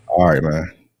All right,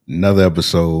 man. Another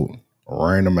episode,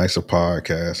 Random Acts of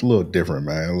Podcast. A little different,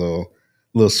 man. A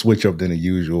little switch up than the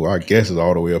usual. Our guest is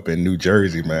all the way up in New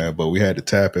Jersey, man, but we had to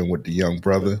tap in with the young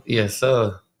brother. Yes,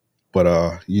 sir. But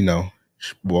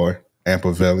boy,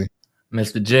 Ampavelli.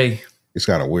 Mr. J. It's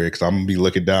kind of weird because I'm gonna be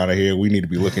looking down at here. We need to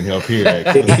be looking up here,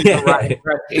 actually. right.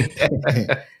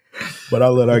 But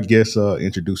I'll let our guest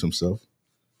introduce himself.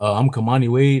 I'm Kamani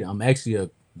Wade. I'm actually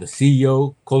the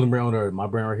CEO, clothing brand owner of my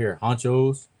brand right here,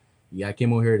 Hxnchoz. Yeah, I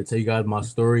came over here to tell you guys my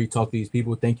story, talk to these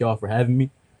people. Thank y'all for having me.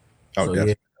 Oh, So,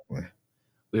 definitely.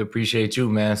 We appreciate you,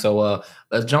 man. So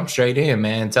let's jump straight in,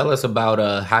 man. Tell us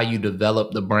about how you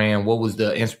developed the brand. What was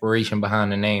the inspiration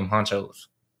behind the name Hxnchoz?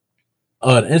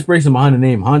 The inspiration behind the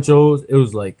name Hxnchoz, it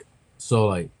was like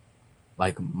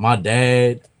my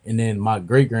dad and then my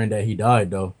great granddad, he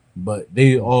died though, but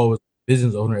they all was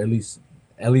business owner at least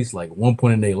like one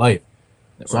point in their life.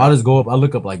 So I just go up, I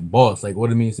look up like boss, like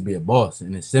what it means to be a boss,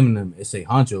 and it's synonym, it say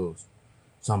Hxnchoz.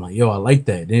 So I'm like, yo, I like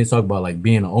that. Then it's talk about like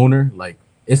being an owner, like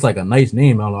it's like a nice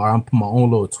name. I'm like, all right, I'm put my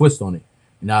own little twist on it.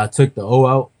 And now I took the O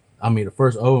out, I made the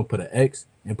first O and put an X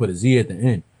and put a Z at the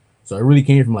end. So it really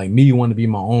came from like me wanting to be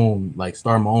my own, like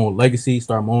start my own legacy,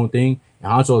 start my own thing.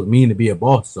 And Hxnchoz mean to be a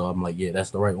boss. So I'm like, yeah,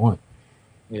 that's the right one.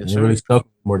 Yeah, It really stuck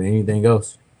more than anything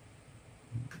else.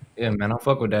 Yeah, man, I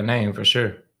fuck with that name for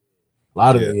sure.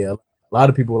 A lot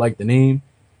of people like the name,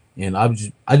 and I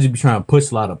just be trying to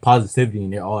push a lot of positivity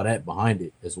and all that behind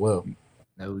it as well.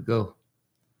 There we go.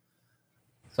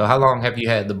 So how long have you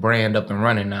had the brand up and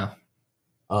running now?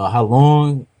 How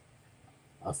long?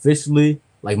 Officially,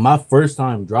 like my first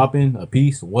time dropping a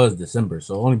piece was December,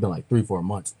 so only been like 3-4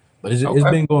 months. But it's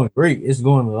been going great. It's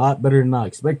going a lot better than I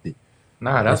expected.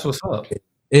 Nah, that's what's up.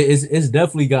 It's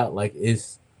definitely got like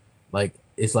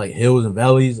it's like hills and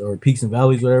valleys or peaks and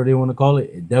valleys, whatever they want to call it.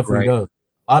 It definitely does.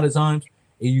 A lot of times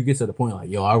you get to the point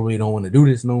like, yo, I really don't want to do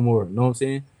this no more. You know what I'm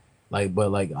saying? Like, but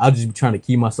like I just be trying to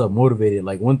keep myself motivated.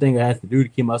 Like one thing I have to do to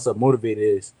keep myself motivated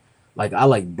is like I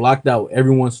like blocked out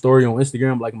everyone's story on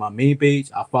Instagram, like my main page.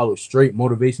 I follow straight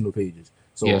motivational pages.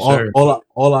 So Yes,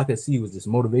 all I could see was this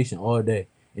motivation all day.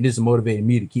 And this motivated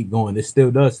me to keep going. This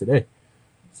still does today.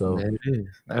 So there it is.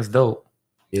 That's dope.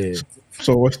 Yeah.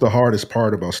 So what's the hardest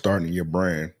part about starting your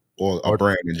brand or a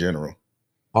brand in general?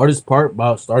 Hardest part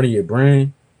about starting your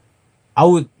brand,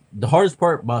 the hardest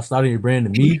part about starting your brand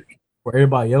to me, for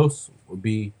everybody else, would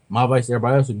be my advice to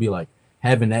everybody else would be like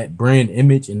having that brand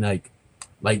image and like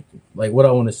what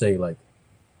I want to say, like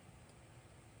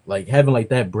having like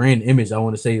that brand image. I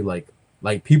want to say like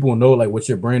people know like what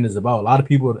your brand is about. A lot of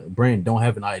people brand don't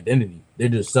have an identity. They're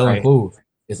just selling clothes.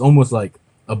 It's almost like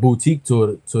a boutique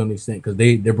to an extent because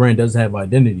their brand doesn't have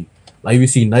identity. Like you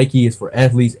see Nike is for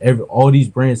athletes. All these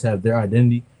brands have their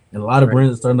identity, and a lot of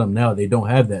brands that starting up now they don't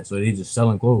have that, so they just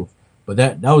selling clothes. But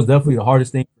that was definitely the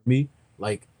hardest thing for me.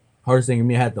 Like hardest thing for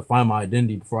me, I had to find my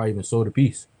identity before I even sold a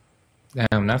piece.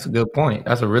 Damn, that's a good point.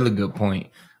 That's a really good point.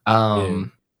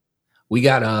 We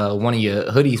got one of your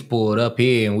hoodies pulled up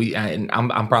here, and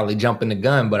I'm probably jumping the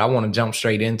gun, but I want to jump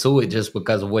straight into it just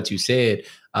because of what you said.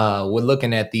 We're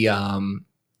looking at the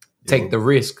Take the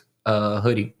Risk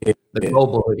hoodie, the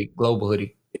global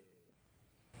hoodie.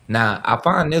 Now, I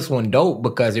find this one dope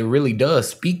because it really does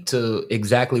speak to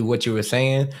exactly what you were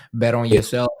saying. Bet on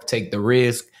yourself, take the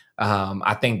risk.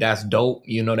 I think that's dope.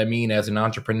 You know what I mean? As an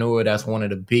entrepreneur, that's one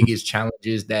of the biggest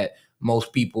challenges that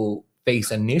most people face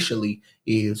initially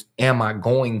is, am I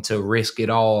going to risk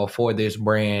it all for this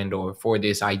brand or for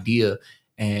this idea?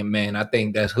 And man, I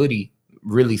think that hoodie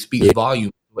really speaks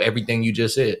volume to everything you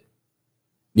just said.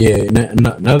 Yeah, and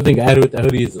another thing I added with that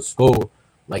hoodie is a skull.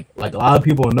 Like a lot of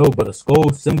people know, but a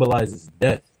skull symbolizes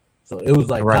death. So it was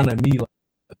like kind of me like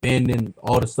abandoning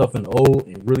all the stuff in the old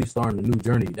and really starting a new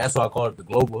journey. That's why I call it the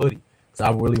global hoodie. Because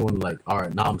I really want to like, all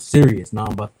right, now I'm serious. Now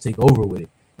I'm about to take over with it.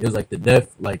 It was like the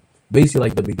death, like basically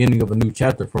like the beginning of a new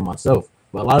chapter for myself.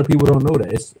 But a lot of people don't know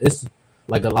that. It's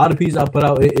like a lot of pieces I put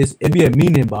out, it be a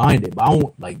meaning behind it. But I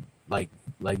won't like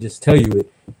just tell you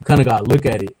it. You kind of gotta look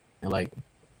at it and like,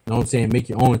 you know what I'm saying, make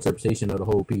your own interpretation of the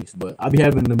whole piece. But I be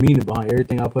having the meaning behind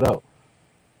everything I put out.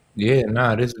 Yeah,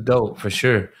 nah, this is dope for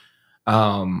sure.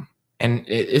 And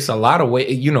it's a lot of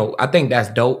ways, you know, I think that's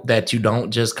dope that you don't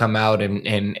just come out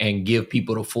and give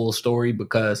people the full story,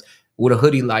 because with a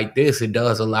hoodie like this, it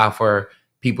does allow for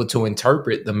people to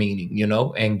interpret the meaning, you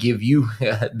know, and give you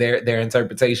their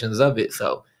interpretations of it.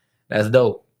 So that's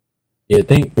dope. Yeah,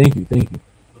 thank you.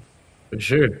 For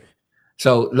sure.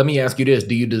 So let me ask you this.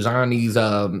 Do you design these,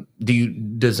 do you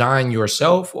design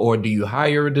yourself or do you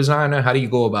hire a designer? How do you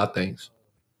go about things?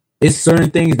 It's certain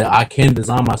things that I can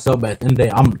design myself, but at the end of the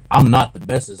day, I'm not the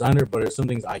best designer, but there's some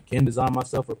things I can design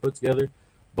myself or put together.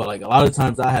 But like a lot of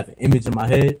times I have an image in my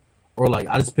head, or like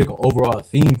I just pick an overall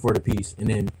theme for the piece, and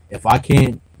then if I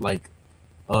can't like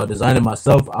design it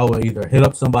myself, I will either hit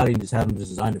up somebody and just have them just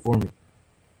design it for me.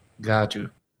 Got you.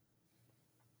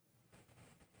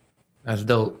 That's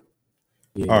dope.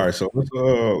 Yeah. All right, so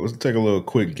let's take a little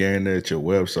quick gander at your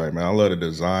website, man. I love the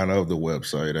design of the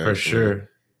website, actually. For sure.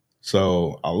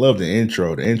 So I love the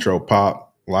intro. The intro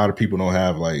pop. A lot of people don't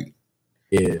have like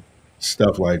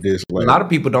stuff like this. Like, a lot of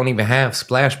people don't even have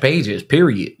splash pages.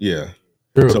 Period. Yeah.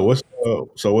 True.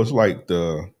 So what's like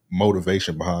the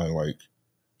motivation behind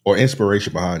or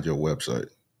inspiration behind your website?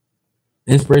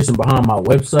 Inspiration behind my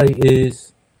website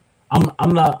is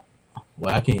I'm not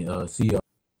I can't see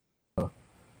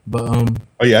but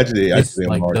oh yeah, I just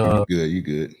like you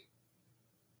good.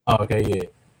 Oh, okay, yeah.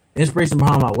 Inspiration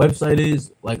behind my website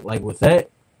is like with that,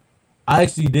 I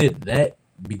actually did that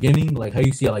beginning, like how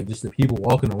you see like just the people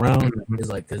walking around is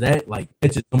like because that like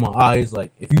catches on my eyes.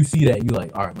 Like if you see that, you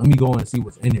like, all right, let me go and see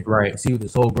what's in it, right? And see what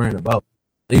this whole brand about.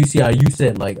 So you see how you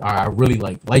said like, all right, I really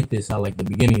like this. How like the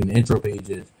beginning and the intro page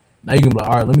is. Now you can be like,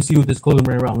 all right, let me see what this clothing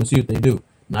brand around. Let me see what they do.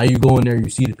 Now you go in there, you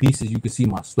see the pieces, you can see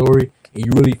my story, and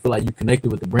you really feel like you connected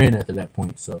with the brand after that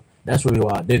point. So that's really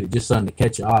why I did it, just something to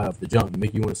catch your eye off the jump and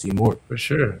make you want to see more. For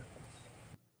sure.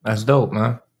 That's dope,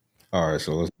 man. All right,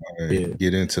 so let's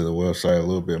get into the website a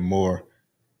little bit more.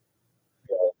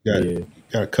 Got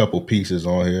a couple pieces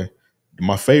on here.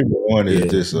 My favorite one is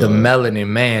this. The melanin,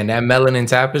 man. That melanin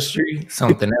tapestry,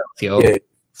 something else, yo.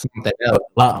 Something else.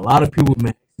 A lot of people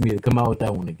ask me to come out with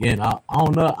that one again. I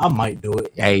don't know. I might do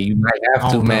it. Hey, you might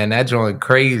have to, man. That joint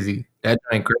crazy. I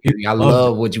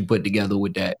love what you put together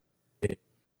with that.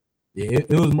 Yeah, it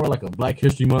was more like a Black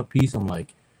History Month piece. I'm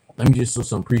like, let me just show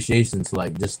some appreciation to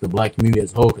like just the Black community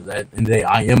as a whole, because at the end of the day,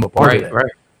 I am a part of that.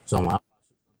 Right. So I'm like,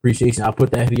 appreciation. I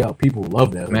put that hoodie out. People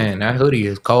love that hoodie. Man, that hoodie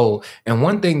is cold. And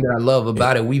one thing that I love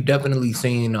about it, we've definitely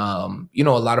seen, a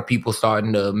lot of people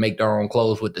starting to make their own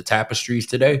clothes with the tapestries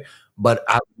today. But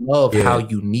I love how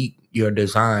unique your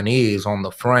design is on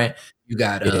the front. You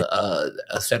got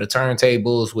a set of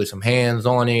turntables with some hands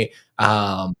on it.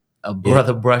 A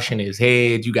brother brushing his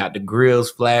head. You got the grills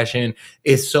flashing.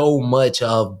 It's so much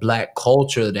of Black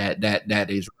culture that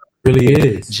is really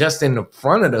is just in the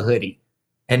front of the hoodie.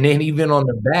 And then even on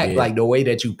the back, like the way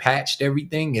that you patched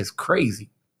everything is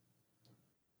crazy.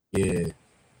 Yeah.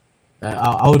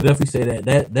 I would definitely say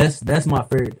that's my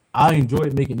favorite. I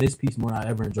enjoyed making this piece more than I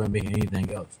ever enjoyed making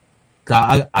anything else.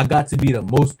 Cause I got to be the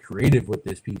most creative with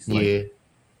this piece. Like,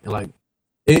 and like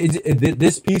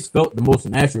this piece felt the most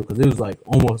natural because it was like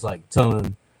almost like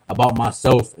telling about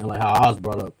myself and like how I was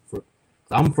brought up.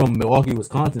 I'm from Milwaukee,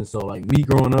 Wisconsin, so like me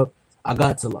growing up, I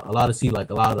got to see like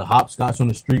a lot of the hopscotch on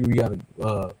the street where you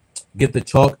gotta get the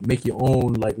chalk, make your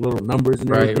own like little numbers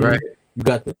and everything. Right. You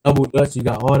got the double dutch, you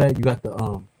got all that. You got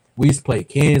the we used to play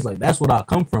cans, like that's what I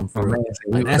come from.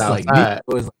 Like that's like me.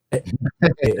 So it's like,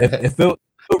 it felt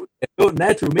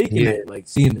natural making it. Like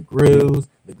seeing the girls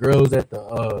at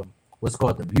the what's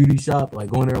called the beauty shop, like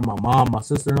going there with my mom, my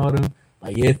sister, and all them.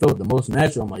 Like it felt the most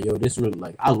natural. I'm like, yo, this really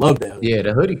like I love that hoodie. Yeah,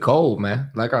 the hoodie cold,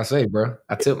 man. Like I say, bro,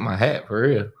 I tip my hat for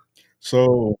real.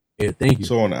 So thank you.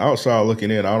 So on the outside looking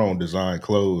in, I don't design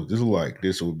clothes.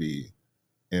 This would be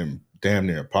damn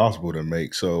near impossible to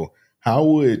make. So how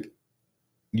would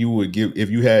you give if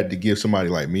you had to give somebody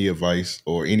like me advice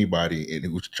or anybody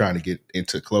who's trying to get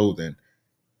into clothing?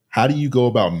 How do you go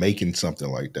about making something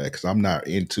like that? Because I'm not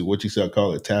into what you said.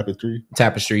 Call it tapestry.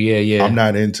 Tapestry, yeah. I'm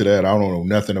not into that. I don't know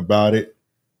nothing about it.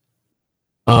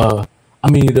 I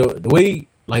mean the way,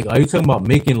 like, are you talking about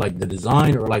making like the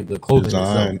design or like the clothing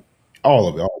design? Itself? All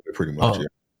of it, pretty much.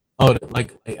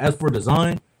 Like as for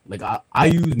design, like I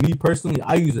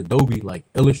use Adobe like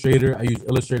Illustrator. I use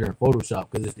Illustrator and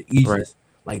Photoshop because it's the easiest. Right.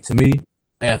 Like to me,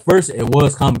 at first it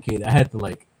was complicated. I had to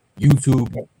like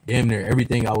YouTube damn near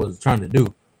everything I was trying to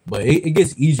do, but it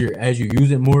gets easier as you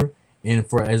use it more. And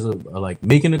for like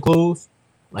making the clothes,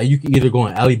 like you can either go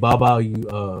on Alibaba,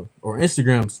 or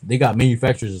Instagrams. They got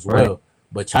manufacturers as well,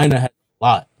 but China has a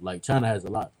lot. Like China has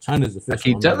a lot. China's official. I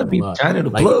keep telling people China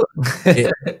the plug.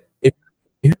 If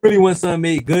you really want something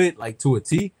made good, like to a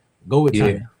T, go with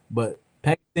China. But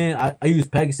Pakistan, I use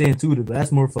Pakistan too, but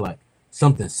that's more for like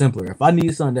something simpler. If I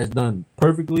need something that's done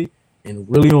perfectly and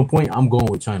really on point, I'm going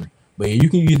with China. But you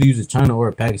can either use a China or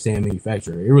a Pakistan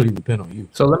manufacturer. It really depends on you.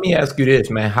 So let me ask you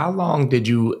this, man. How long did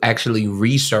you actually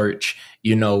research,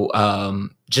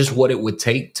 just what it would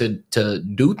take to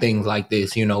do things like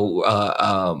this,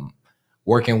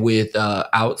 working with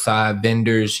outside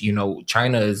vendors?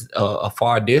 China is a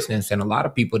far distance, and a lot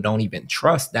of people don't even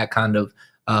trust that kind of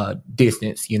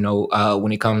distance,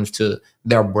 when it comes to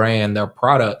their brand, their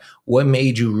product. What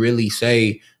made you really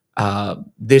say,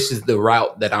 this is the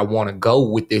route that I want to go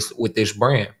with this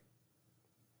brand?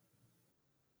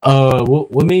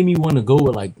 What made me want to go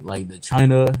with like the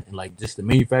China and like just the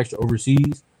manufacture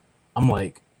overseas? I'm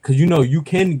like, because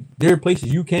there are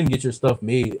places you can get your stuff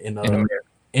made in America.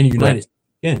 in the United States,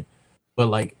 you can. But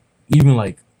like even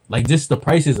like just the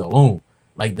prices alone,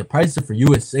 like the prices for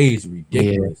USA is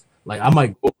ridiculous. Like I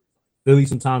might go to Philly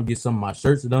sometime, get some of my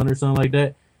shirts done or something like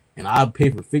that, and I pay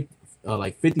for 50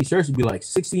 shirts would be like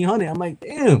 1,600. I'm like,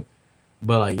 damn.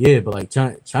 But like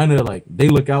China, like they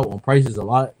look out on prices a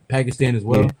lot. Pakistan as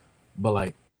well. But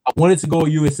like I wanted to go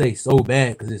USA so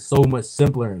bad because it's so much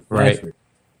simpler and faster. Right.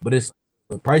 But it's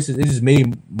the prices. It just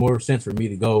made more sense for me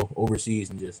to go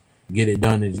overseas and just get it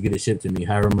done and just get it shipped to me,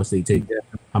 however much they take,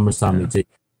 how much time they take.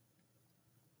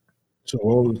 So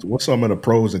what's some of the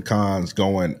pros and cons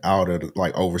going out of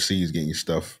like overseas getting your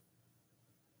stuff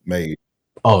made?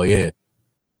 Oh yeah,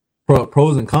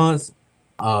 pros and cons.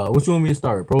 What you want me to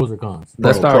start with, pros or cons?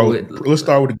 Let's start with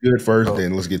the good first,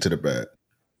 then let's get to the bad.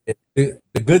 The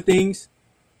good things.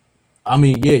 I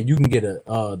mean, yeah, you can get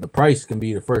the price can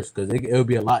be the first because it'll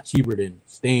be a lot cheaper than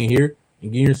staying here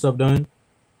and getting your stuff done.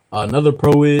 Another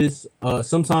pro is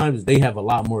sometimes they have a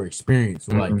lot more experience.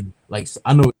 Like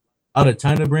I know out of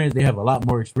China brands, they have a lot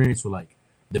more experience with like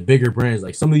the bigger brands.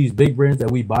 Like some of these big brands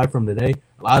that we buy from today,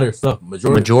 a lot of their stuff,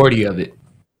 majority of it,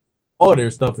 all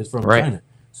their stuff is from China.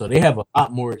 So they have a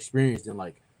lot more experience than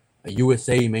like a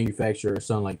USA manufacturer or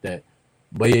something like that.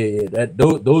 But yeah,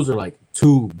 those are like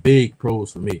two big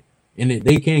pros for me, and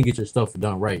they can get your stuff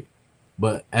done right.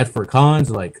 But as for cons,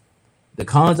 like the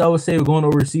cons, I would say going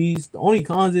overseas, the only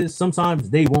cons is sometimes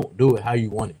they won't do it how you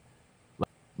want it.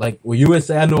 Like with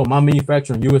USA, I know my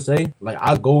manufacturer in USA, like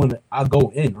I go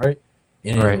in right,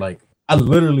 and like I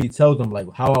literally tell them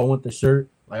like how I want the shirt.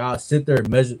 Like I'll sit there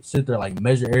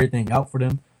measure everything out for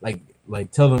them.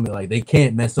 Like tell them that like they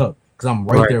can't mess up because I'm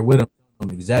right there with them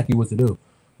exactly what to do.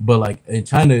 But like in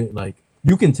China, like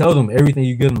you can tell them everything,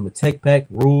 you give them a tech pack,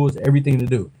 rules, everything to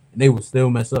do, and they will still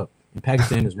mess up. In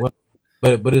Pakistan as well.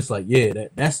 But it's like, yeah,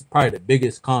 that's probably the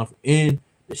biggest con in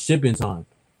the shipping time.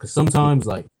 Cause sometimes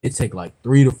like it take like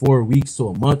 3 to 4 weeks to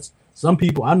a month. Some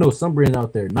people, I know some brands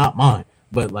out there, not mine,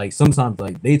 but like sometimes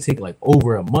like they take like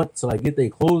over a month to like get their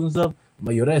clothes and stuff. I'm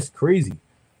like, yo, that's crazy.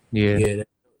 Yeah,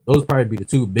 those probably be the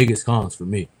two biggest cons for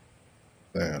me.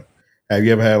 Damn. Have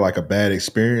you ever had like a bad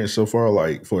experience so far?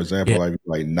 Like, for example,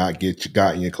 like not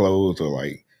gotten your clothes, or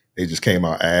like they just came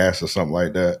out ass or something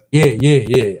like that?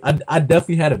 Yeah. I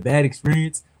definitely had a bad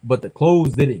experience, but the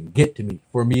clothes didn't get to me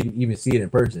for me to even see it in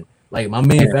person. Like my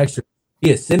manufacturer,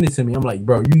 he had sent it to me. I'm like,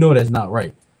 bro, you know that's not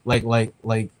right. Like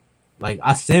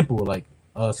I sample like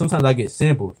sometimes I get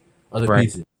samples of the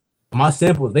pieces. My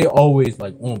samples, they always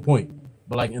like on point.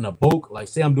 But like in a bulk, like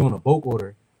say I'm doing a bulk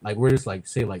order, like we're just like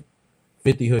say like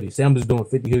 50 hoodies. Say I'm just doing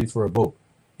 50 hoodies for a bulk,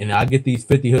 and I get these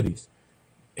 50 hoodies,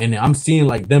 and I'm seeing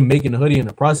like them making the hoodie in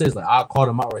the process. Like I'll call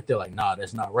them out right there. Like, nah,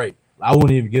 that's not right. I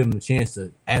wouldn't even give them the chance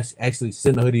to actually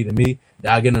send the hoodie to me.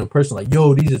 That I get in person like,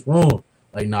 yo, these is wrong.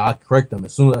 Like, nah, I correct them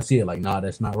as soon as I see it. Like, nah,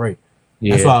 that's not right.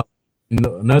 Yeah. That's why.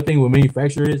 Another thing with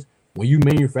manufacturer is when you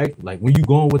manufacture, like when you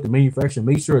go on with the manufacturer,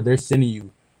 make sure they're sending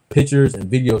you pictures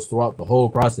and videos throughout the whole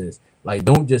process. Like,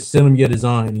 don't just send them your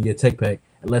design and your tech pack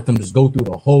and let them just go through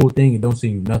the whole thing and don't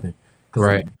send you nothing.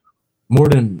 Like, more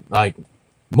than like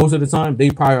most of the time,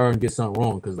 they probably are gonna get something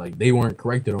wrong because like they weren't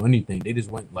corrected on anything. They just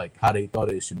went like how they thought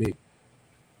it should be.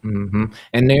 Mm-hmm.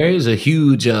 And there is a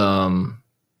huge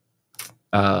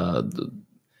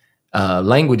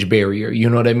language barrier, you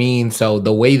know what I mean? So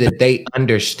the way that they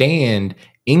understand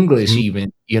English,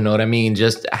 even, you know what I mean,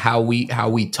 just how we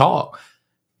talk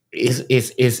is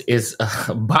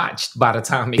botched by the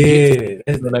time it gets.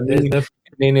 You know what I mean? And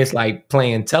then it's like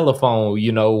playing telephone.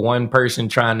 You know, one person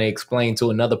trying to explain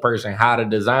to another person how to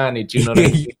design it. You know what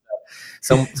I mean?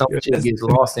 Some shit gets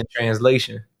lost in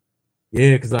translation.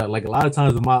 Yeah, because like a lot of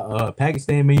times with my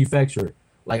Pakistan manufacturer,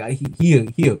 like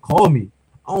he'll call me.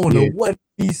 I don't know what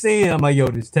he's saying. I'm like, yo,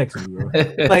 just text me, bro.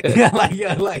 like he calling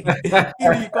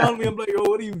me. I'm like, yo,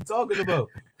 what are you talking about?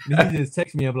 And he just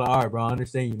texts me. I'm like, all right, bro, I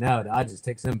understand you now. I just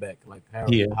text him back, like,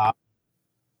 how.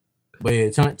 But yeah,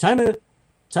 China,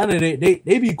 they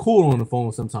be cool on the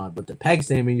phone sometimes, but the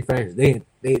Pakistan manufacturers, they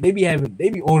be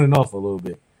on and off a little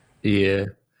bit. Yeah,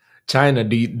 China,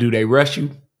 do they rush you?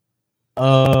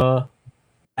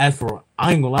 As for,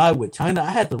 I ain't gonna lie, with China, I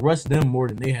had to rush them more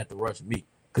than they had to rush me.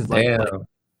 Cause like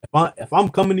if I'm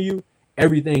coming to you,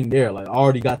 everything there, like I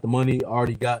already got the money,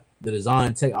 already got the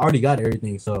design tech, I already got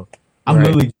everything. So I'm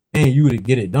really paying you to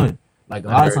get it done. Like a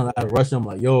lot of times I rush them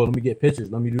like, yo, let me get pictures,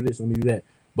 let me do this, let me do that.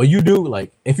 But you do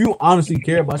like if you honestly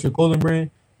care about your clothing brand,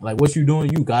 like what you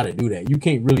doing, you gotta do that. You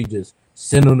can't really just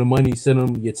send them the money, send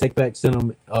them your take back, send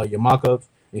them your mock-ups,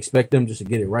 expect them just to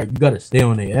get it right. You gotta stay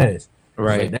on their ass.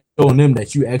 Right. Like, that's showing them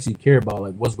that you actually care about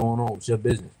like what's going on with your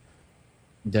business.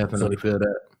 Definitely feel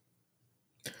that.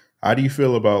 How do you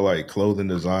feel about like clothing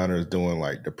designers doing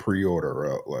like the pre-order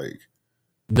route? Like,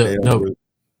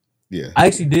 yeah, I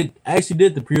actually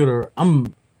did the pre-order.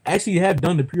 I'm actually have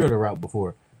done the pre-order route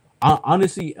before.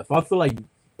 Honestly, if I feel like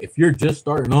if you're just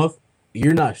starting off,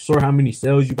 you're not sure how many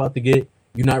sales you're about to get,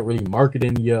 you're not really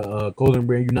marketing your clothing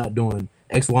brand, you're not doing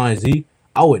X, Y, and Z,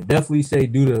 I would definitely say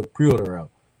do the pre-order route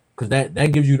because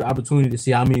that gives you the opportunity to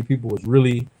see how many people was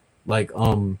really like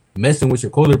messing with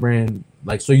your clothing brand,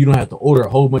 like so you don't have to order a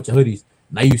whole bunch of hoodies.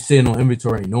 Now you sitting on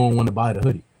inventory and no one want to buy the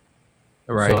hoodie.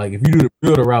 Right. So like if you do the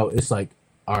pre-order route, it's like,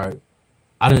 all right,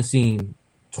 I done seen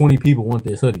 20 people want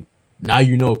this hoodie. Now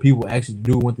you know people actually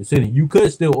do want this hoodie. You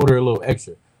could still order a little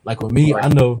extra. Like with me, I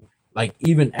know like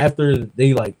even after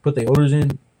they like put their orders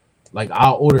in, like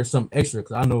I'll order some extra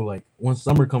because I know like once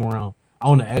summer come around, I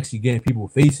want to actually get in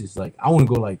people's faces. Like I want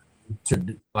to go like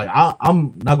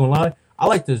I'm not gonna lie, I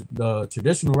like the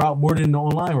traditional route more than the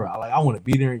online route. Like I want to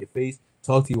be there in your face,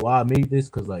 talk to you why I made this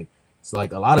because like it's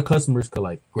like a lot of customers could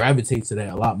like gravitate to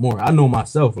that a lot more. I know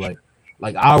myself like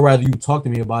I'd rather you talk to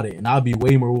me about it and I'll be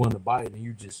way more willing to buy it than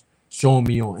you just showing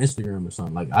me on Instagram or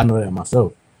something. Like I know that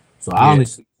myself. So I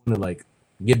honestly want to like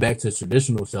get back to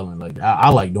traditional selling. Like I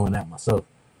like doing that myself.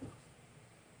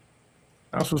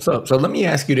 That's what's up. So let me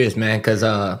ask you this, man, because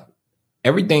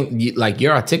everything like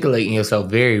you're articulating yourself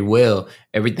very well.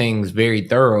 Everything's very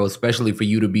thorough, especially for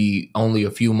you to be only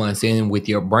a few months in with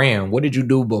your brand. What did you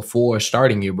do before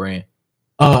starting your brand?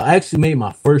 I actually made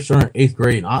my first shirt in 8th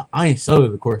grade. I ain't sold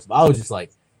it, of course, but I was just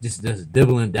like just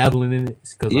dabbling in it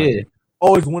because like I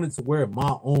always wanted to wear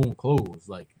my own clothes.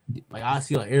 Like I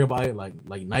see like everybody like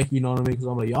Nike, you know what I mean? Because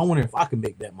I'm like, I wonder if I can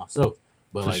make that myself,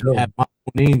 but like have my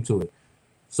own name to it.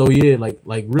 So yeah,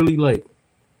 like really like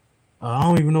I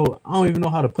don't even know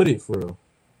how to put it for real.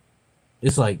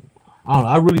 It's like I don't know.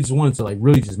 I really just wanted to like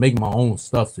really just make my own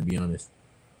stuff, to be honest.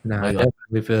 Nah, I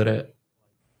definitely feel that.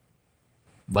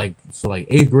 Like so like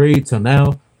 8th grade till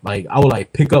now, like I would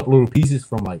like pick up little pieces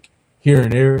from like here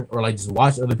and there or like just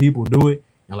watch other people do it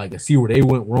and like see where they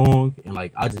went wrong and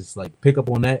like I just like pick up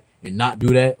on that and not do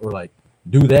that or like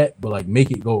do that but like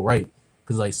make it go right.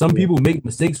 Because like some people make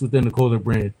mistakes within the clothing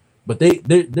brand, but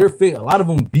they're a lot of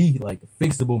them be like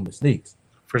fixable mistakes.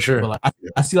 For sure. But like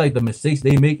I see like the mistakes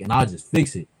they make and I just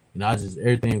fix it and I just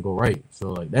everything go right.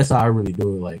 So like that's how I really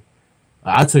do it. Like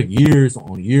I took years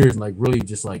on years like really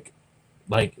just like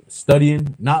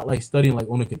studying, not like studying like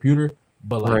on a computer,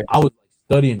 but like I was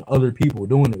studying other people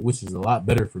doing it, which is a lot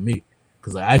better for me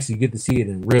because I actually get to see it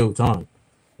in real time.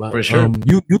 But for sure,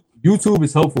 YouTube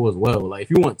is helpful as well. Like if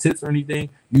you want tips or anything,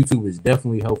 YouTube is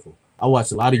definitely helpful. I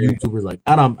watch a lot of YouTubers like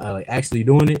that. I'm like actually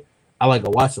doing it. I like to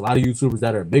watch a lot of YouTubers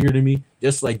that are bigger than me,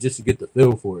 just to get the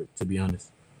feel for it. To be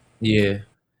honest. Yeah.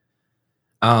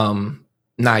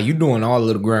 Nah, you're doing all of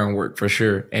the groundwork for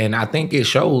sure. And I think it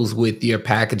shows with your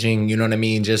packaging, you know what I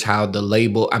mean? Just how the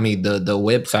label, I mean, the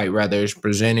website rather is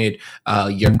presented.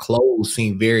 Your clothes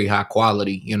seem very high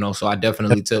quality, you know, so I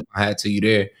definitely tip my hat to you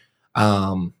there.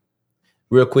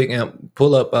 Real quick, and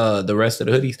pull up the rest of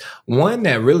the hoodies. One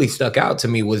that really stuck out to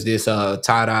me was this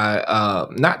tie-dye,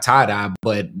 not tie-dye,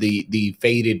 but the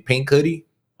faded pink hoodie.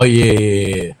 Oh,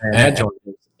 yeah. Man, that joint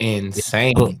is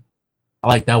insane. I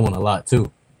like that one a lot,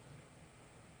 too.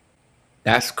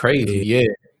 That's crazy,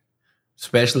 yeah.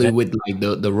 Especially with like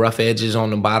the rough edges on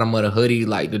the bottom of the hoodie,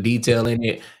 like the detail in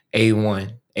it.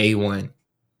 A1.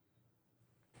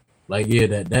 Like yeah,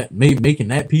 that making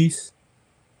that piece,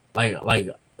 like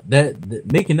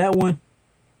that making that one,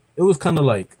 it was kind of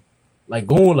like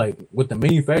going like with the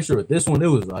manufacturer with this one. It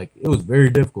was very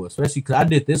difficult, especially because I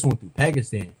did this one through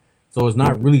Pakistan, so it's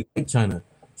not really like China.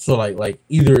 So like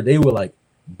either they would like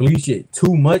bleach it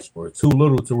too much or too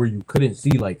little to where you couldn't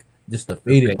see like just the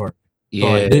faded part.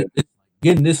 Yeah, so, like,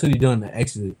 getting this hoodie done,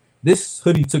 actually, this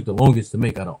hoodie took the longest to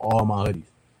make out of all my hoodies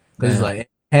because it's like it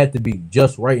had to be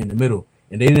just right in the middle,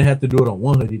 and they didn't have to do it on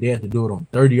one hoodie; they had to do it on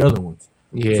 30 other ones.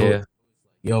 Yeah,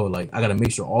 so, like I gotta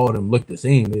make sure all of them look the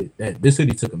same. This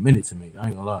hoodie took a minute to make. I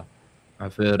ain't gonna lie. I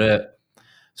feel that.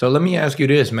 So let me ask you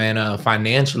this, man.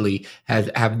 Financially,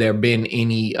 have there been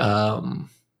any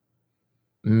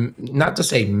not to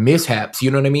say mishaps, you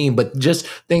know what I mean, but just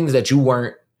things that you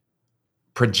weren't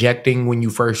projecting when you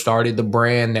first started the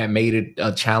brand that made it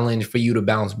a challenge for you to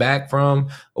bounce back from,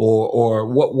 or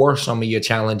what were some of your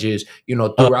challenges, you know,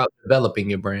 throughout developing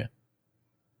your brand?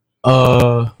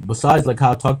 Besides like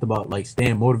how I talked about like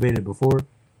staying motivated before,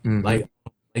 Mm-hmm. like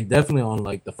definitely on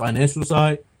like the financial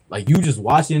side, like you just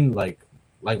watching like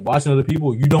watching other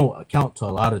people, you don't account to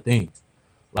a lot of things.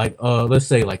 Like let's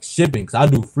say like shipping, cause I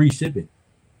do free shipping.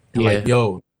 And Yeah, like,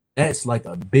 yo, that's like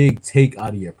a big take out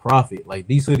of your profit. Like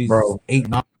these hoodies is bro.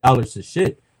 $8-9 to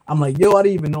shit. I'm like, yo, I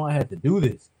didn't even know I had to do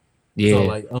this. So Yeah,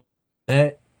 like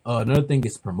that another thing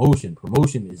is promotion.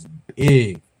 Promotion is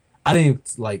big. I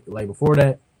didn't like before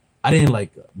that. I didn't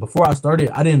like before I started.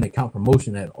 I didn't account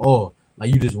promotion at all.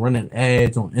 Like you just running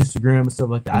ads on Instagram and stuff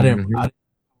like that. mm-hmm. I didn't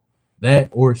that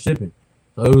or shipping.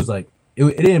 So it was like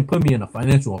it didn't put me in a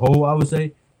financial hole, I would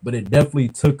say, but it definitely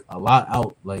took a lot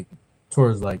out, like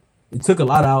towards like it took a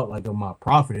lot out like of my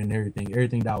profit and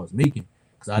everything that I was making,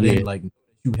 because I Yeah, didn't like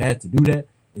you had to do that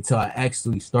until I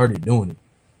actually started doing it.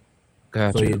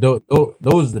 So gotcha. yeah,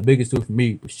 those are the biggest two for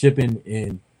me: shipping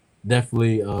and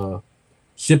definitely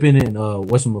shipping and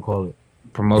what's call it?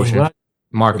 Dang, Promotion, what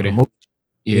the marketing. promotion?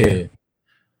 Yeah,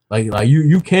 Yeah, like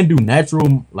you can do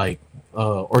natural like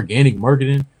organic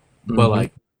marketing, but mm-hmm.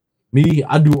 like me,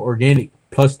 I do organic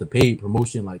plus the paid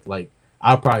promotion. Like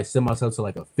I'll probably send myself to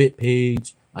like a fit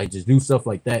page, like just do stuff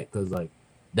like that, because like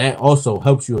that also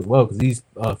helps you as well. Because these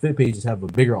fit pages have a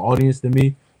bigger audience than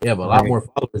me. They have a lot Right. more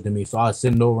followers than me, so I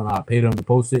send it over and I pay them to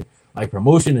post it. Like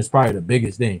promotion is probably the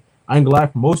biggest thing. I ain't gonna lie,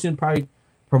 promotion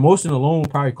alone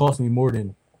probably cost me more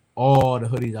than all the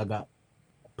hoodies I got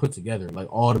put together,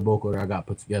 like all the bulk order I got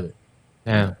put together.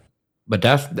 Yeah. But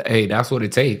that's what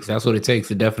it takes. That's what it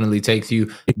takes. It definitely takes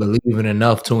you believing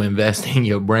enough to invest in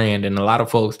your brand. And a lot of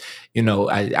folks,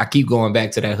 I keep going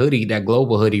back to that hoodie, that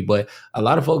global hoodie, but a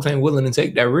lot of folks ain't willing to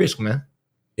take that risk, man.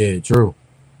 Yeah, true.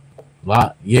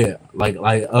 Lot, yeah,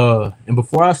 and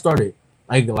before I started,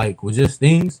 like with just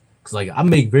things, cause like I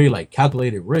make very like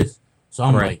calculated risks. So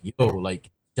I'm Right. like, yo, like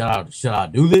should I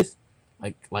do this?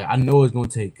 Like I know it's gonna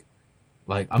take.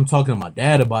 Like I'm talking to my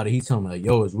dad about it. He's telling me like,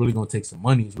 yo, it's really gonna take some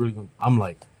money. It's really gonna. I'm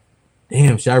like,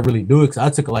 damn, should I really do it? Cause I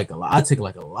took like a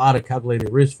lot of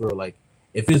calculated risks for like,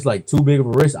 if it's like too big of a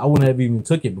risk, I wouldn't have even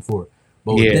took it before.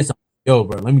 But with Yeah, this, I'm like, yo,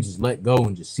 bro, let me just let go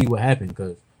and just see what happens,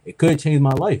 because it could change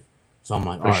my life. So I'm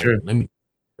like, all for right, sure. let me take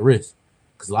the risk.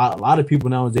 Because a lot of people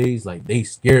nowadays, like they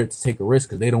scared to take a risk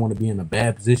because they don't want to be in a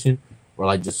bad position or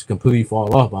like just completely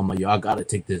fall off. I'm like, yo, I gotta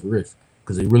take this risk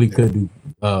because it really Yeah. could do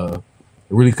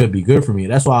it really could be good for me.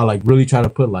 That's why I like really try to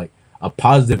put like a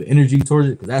positive energy towards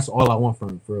it, because that's all I want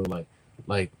from for like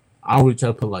I don't really try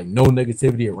to put like no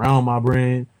negativity around my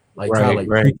brand. Like try to Right, like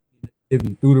right. preach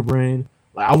negativity through the brand.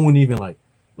 Like I wouldn't even like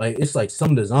it's like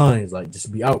some designs like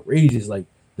just be outrageous. Like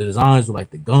the designs with like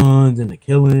the guns and the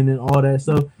killing and all that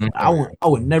stuff. Mhm. Oh yeah. I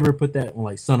would never put that on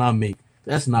like something I make.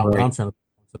 That's not what Right. I'm trying to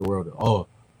put to the world at all.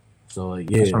 So like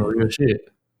That's some yeah, real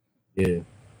shit. yeah.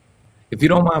 If you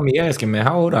don't mind me asking, man,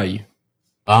 how old are you?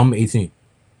 I'm 18.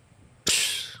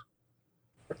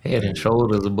 Head and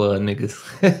shoulders above niggas.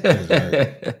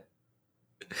 Exactly.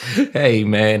 Hey,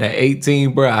 man, at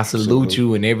 18, bro, I salute Salute.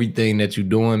 you and everything that you're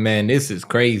doing, man. This is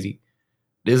crazy.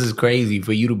 This is crazy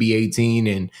for you to be 18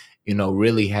 and,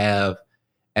 really have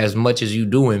as much as you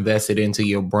do invested into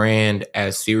your brand,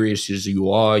 as serious as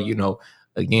you are,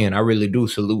 again, I really do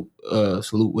salute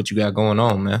what you got going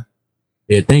on, man.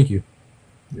 Yeah, thank you.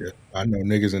 Yeah. I know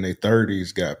niggas in their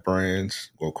 30s got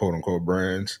brands, or quote unquote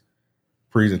brands.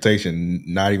 Presentation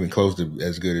not even close to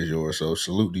as good as yours. So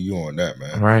salute to you on that,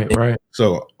 man. Right, right.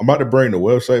 So I'm about to bring the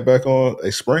website back on.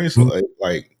 Explain Mhm.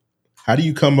 like how do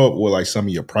you come up with like some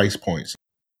of your price points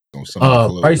on some of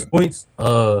your Price clothing?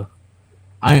 points.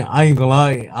 I ain't gonna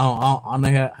lie. I don't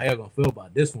know how y'all gonna feel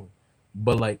about this one,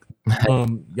 but like,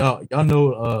 y'all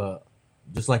know,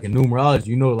 just like in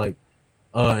numerology, like,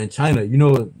 in China,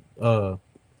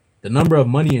 the number of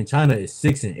money in China is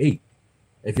 6 and 8.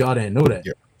 If y'all didn't know that,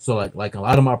 Yeah, so like a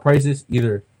lot of my prices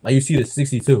either like you see the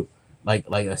 62, like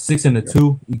a 6 and a yeah.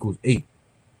 2 equals 8,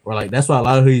 or like that's why a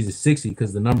lot of hoodies is 60,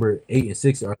 because the number 8 and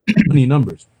 6 are money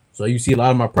numbers. So you see a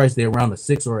lot of my price they around a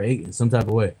 6 or 8 in some type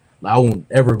of way. Like I won't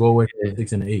ever go away from Yeah. a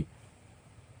 6 and an 8.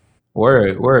 Word,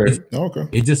 It's word, Okay.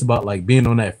 it's just about like being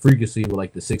on that frequency with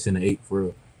like the 6 and the 8 for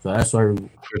real. So that's why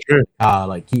for sure. I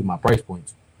like keep my price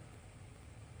points.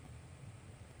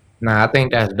 Nah, I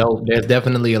think that's dope. There's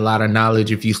definitely a lot of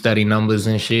knowledge if you study numbers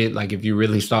and shit. Like if you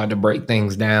really start to break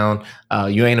things down.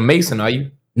 You ain't a Mason, are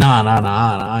you? Nah.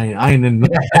 I ain't in,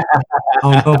 I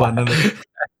don't know about none of that.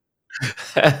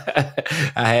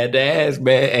 I had to ask,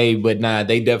 man. Hey, but nah,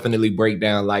 they definitely break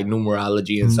down like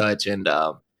numerology and Mhm. such. And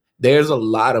there's a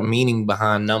lot of meaning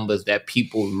behind numbers that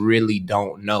people really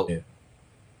don't know. Yeah,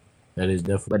 that is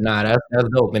definitely, But nah, that's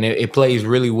dope. And it plays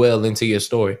really well into your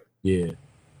story. yeah.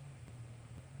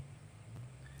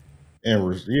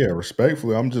 And yeah,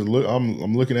 respectfully, I'm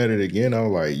looking at it again. I'm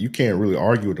like, you can't really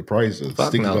argue with the price of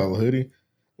Fuck no. $60 hoodie.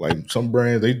 Like some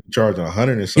brands, they charging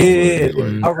 100 and something for a Yeah,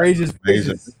 hoodie. Like outrageous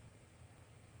amazing. prices.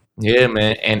 Yeah,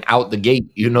 man. And out the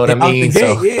gate, you know what I And out the mean? gate,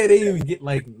 So yeah, they even get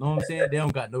like, you know what I'm saying? They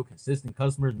don't got no consistent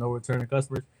customers, no returning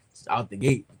customers. Just out the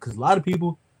gate. Because a lot of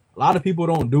people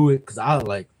don't do it. Because I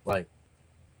like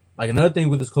another thing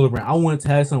with this color brand, I wanted to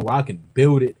have something where I can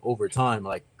build it over time,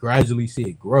 like gradually see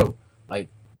it grow. Like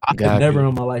I have got never you.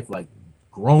 in my life like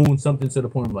grown something to the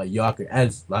point of like, yo, I could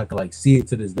like see it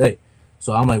to this day.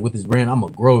 So I'm like, with this brand, I'm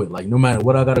gonna grow it. Like no matter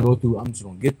what I gotta go through, I'm just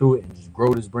gonna get through it and just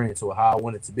grow this brand to how I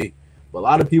want it to be. But a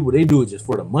lot of people, they do it just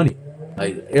for the money.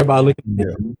 Like everybody looking at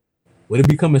Yeah. with it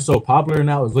becoming so popular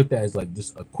now, it's looked at as like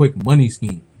just a quick money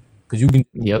scheme. Because you can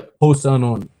Yep. post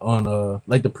something on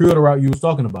like the pre-order route you was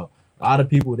talking about. A lot of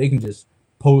people, they can just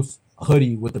post a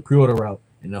hoodie with the pre-order route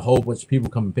and a whole bunch of people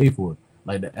come and pay for it.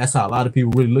 Like that's how a lot of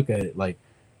people really look at it. Like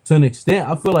to an extent,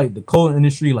 I feel like the clothing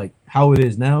industry, like how it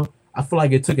is now, I feel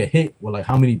like it took a hit with like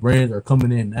how many brands are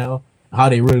coming in now, how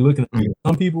they really looking at it.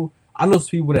 Some people, I know some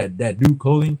people that do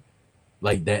clothing,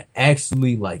 like that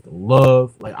actually like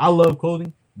love, like I love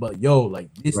clothing, but yo,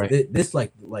 like this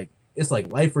like it's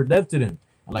like life or death to them.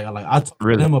 I talk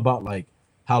to them about like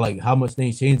how much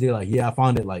things change. They're like, yeah, I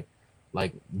find it like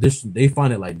this. They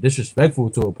find it like disrespectful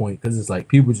to a point because it's like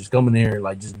people just coming there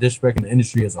like just disrespecting the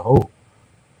industry as a whole.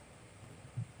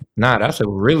 Nah, that's a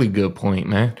really good point,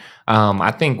 man.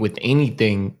 I think with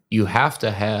anything, you have to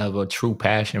have a true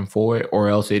passion for it, or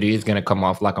else it is gonna come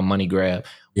off like a money grab.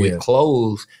 With Yeah,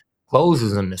 clothes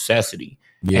is a necessity.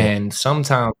 yeah, And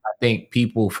sometimes I think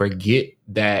people forget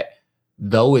that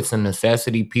though it's a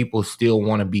necessity, people still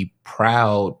want to be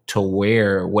proud to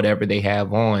wear whatever they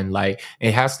have on. Like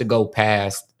it has to go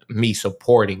past me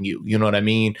supporting you. You know what I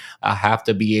mean? I have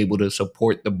to be able to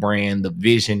support the brand, the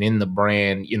vision in the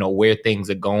brand, where things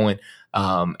are going.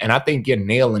 And I think you're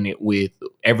nailing it with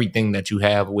everything that you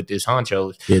have with this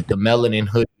Hxnchoz. yeah, The melanin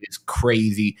hoodie is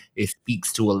crazy. It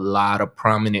speaks to a lot of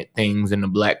prominent things in the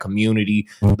Black community.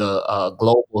 The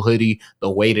global hoodie,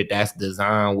 the way that that's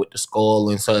designed with the skull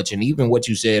and such, and even what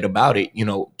you said about it,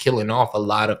 killing off a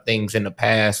lot of things in the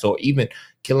past, or even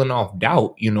killing off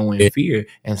doubt, and yeah, fear,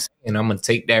 and saying I'm gonna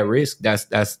take that risk.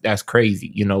 That's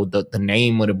crazy. The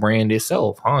name of the brand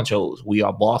itself, Hxnchoz, we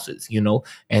are bosses,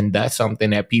 and that's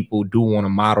something that people do want to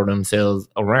model themselves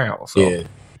around. So yeah.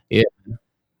 yeah.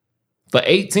 For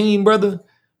 18, brother,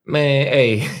 man,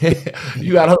 hey,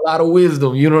 you got a lot of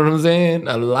wisdom, you know what I'm saying?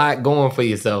 A lot going for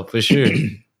yourself, for sure.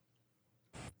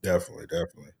 Definitely.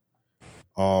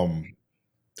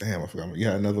 Damn, I forgot. You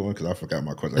had another one because I forgot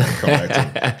my question.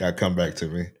 Gotta come back to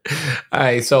me. All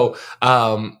right, so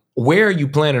where are you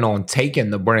planning on taking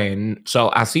the brand?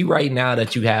 So I see right now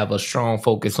that you have a strong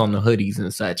focus on the hoodies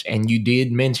and such, and you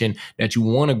did mention that you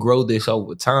want to grow this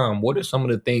over time. What are some of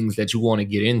the things that you want to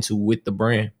get into with the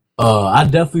brand? I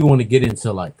definitely want to get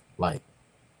into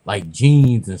like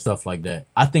jeans and stuff like that.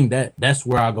 I think that's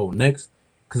where I go next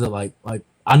because like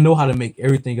I know how to make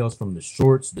everything else from the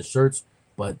shorts, the shirts,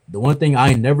 but the one thing I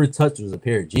ain't never touched was a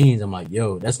pair of jeans. I'm like,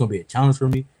 yo, that's gonna be a challenge for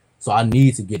me. So I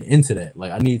need to get into that.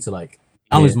 Like I need to like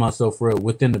challenge myself for it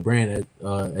within the brand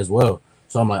as well.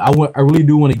 So I'm like, I really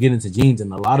do want to get into jeans,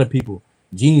 and a lot of people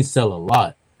jeans sell a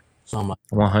lot. So I'm like,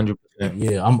 100%.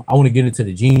 yeah, I want to get into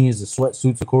the jeans, the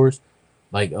sweatsuits, of course,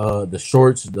 like the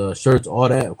shorts, the shirts, all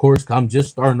that, of course. 'Cause I'm just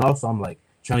starting off, so I'm like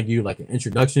trying to give you like an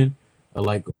introduction,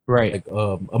 Right.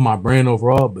 of my brand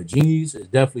overall. But jeans is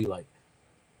definitely like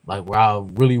where I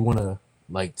really want to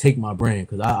like take my brand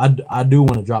because I do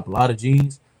want to drop a lot of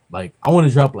jeans. Like I want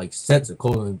to drop like sets of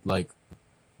clothing, like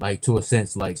to a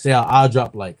sense, like say I'll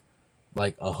drop like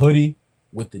a hoodie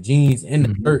with the jeans and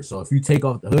the shirt. So if you take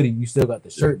off the hoodie, you still got the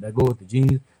shirt that go with the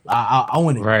jeans. I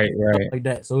want to Right. like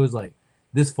that. So it's like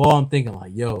this fall, I'm thinking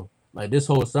like, yo, like this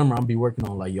whole summer, I'm be working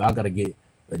on like, yo, I gotta get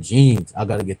the jeans. I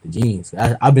gotta get the jeans.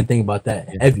 I've been thinking about that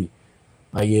heavy.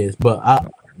 Like yes, but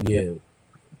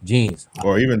jeans.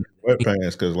 Or even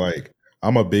sweatpants, because like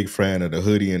I'm a big fan of the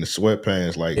hoodie and the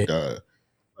sweatpants, like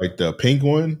the pink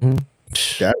one. Mhm.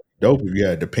 That's dope if you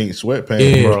had the pink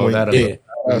sweatpants, Bro, between that'll pink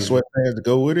sweatpants to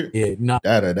go with it. Yeah,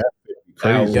 That'd be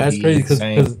crazy. yeah, that's be crazy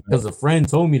insane. because a friend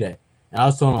told me that, and I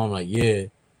was telling him I'm like, yeah,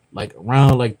 like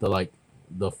around like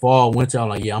the fall winter, I'm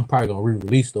like, yeah, I'm probably gonna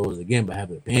re-release those again, but have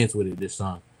the pants with it this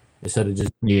time instead of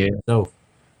just Yeah. so.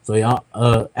 So yeah,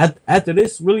 after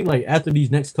this, really like after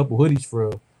these next couple hoodies for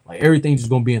real, like everything's just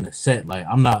gonna be in a set. Like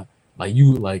I'm not like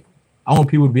you like I want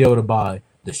people to be able to buy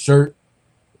the shirt,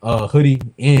 hoodie,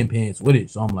 and pants with it.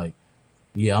 So I'm like,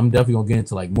 yeah, I'm definitely gonna get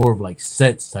into like more of like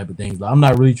sets type of things. Like, I'm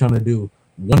not really trying to do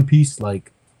one piece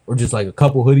like or just like a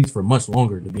couple hoodies for much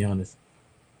longer, to be honest.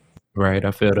 Right,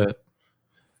 I feel that.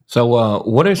 So,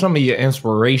 what are some of your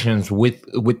inspirations with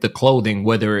the clothing,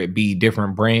 whether it be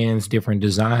different brands, different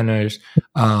designers,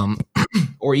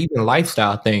 or even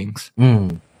lifestyle things? Me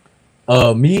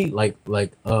I'm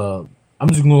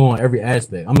just gonna go on every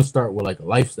aspect. I'm gonna start with like a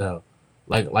lifestyle.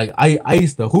 I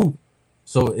used to hoop,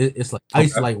 so it's like I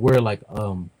used to Okay. like wear like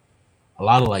a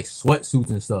lot of like sweatsuits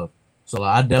and stuff. So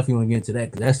like, I definitely want to get into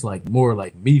that because that's like more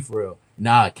like me for real.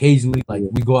 Now occasionally like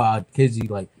we go out occasionally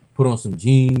like put on some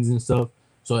jeans and stuff.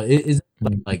 So it is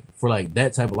Mm. like for like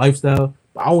that type of lifestyle.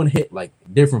 But I want to hit like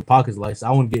different pockets. Like so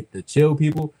I want to get the chill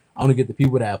people. I want to get the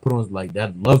people that put on like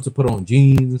that love to put on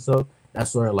jeans and stuff.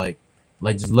 That's sort of like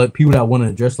just let people that want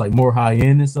to dress like more high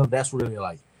end and stuff. That's really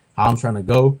like how I'm trying to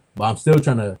go. But I'm still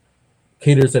trying to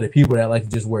cater to the people that like to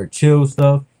just wear chill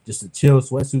stuff, just the chill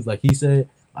sweatsuits, like he said.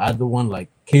 I the one like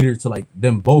cater to like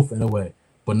them both in a way,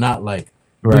 but not like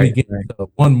really Right, get right.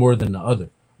 into one more than the other.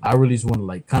 I really just want to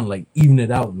like kind of like even it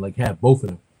out and like have both of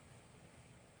them.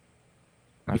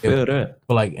 I Yeah, feel that.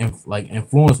 but like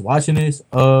influence watching this,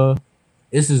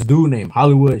 it's this dude named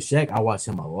Hollywood Shaq. I watch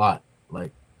him a lot.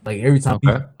 Like every time he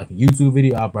Okay. like a YouTube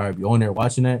video, I'll probably be on there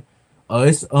watching that.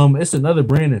 It's another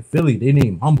brand in Philly. They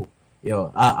name Humble.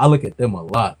 Yo, I look at them a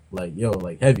lot. Like yo,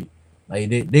 like heavy. Like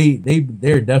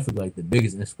they're definitely like the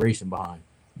biggest inspiration behind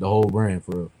the whole brand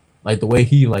for real. Like the way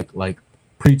he like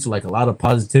preach like a lot of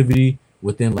positivity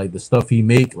within like the stuff he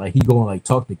make. Like he go and like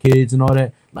talk to kids and all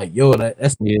that. Like yo,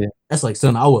 Yeah. that's like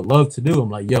something I would love to do. I'm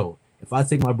like yo, if I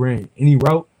take my brand any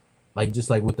route, like just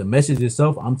like with the message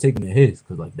itself, I'm taking it his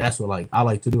because like that's what like I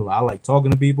like to do. Like, I like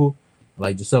talking to people,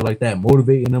 like just stuff like that,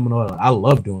 motivating them and all that. I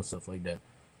love doing stuff like that.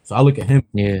 So I look at him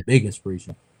Yeah. big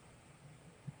inspiration.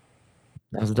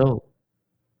 That's dope.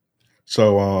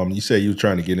 So you say you were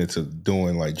trying to get into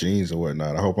doing like jeans or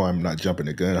whatnot. I hope I'm not jumping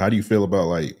the gun. How do you feel about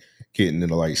like getting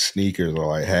into like sneakers or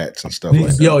like hats and stuff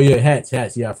like Yo, that? yeah,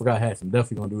 hats. Yeah, I forgot hats. I'm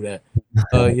definitely gonna do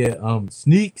that. Yeah,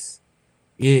 sneaks.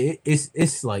 Yeah,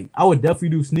 it's like I would definitely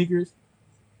do sneakers,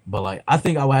 but like I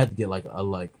think I would have to get like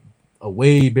a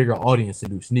way bigger audience to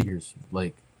do sneakers.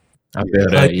 Like I feel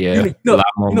Like that. Yeah. A lot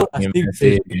more you know how money sneakers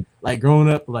is. invested. Like growing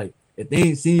up, like if they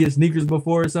ain't seen your sneakers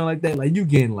before or something like that, like you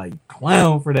getting like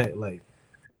clown for that. Like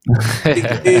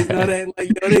kids know that, like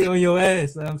yo, they on your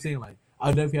ass. You know what I'm saying, like I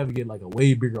definitely have to get like a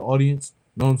way bigger audience.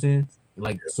 You know what I'm saying?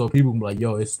 Like so people can be like,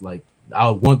 yo, it's like I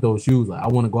want those shoes. Like I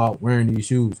want to go out wearing these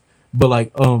shoes. But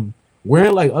like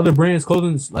wearing like other brands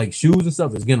clothing like shoes and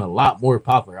stuff is getting a lot more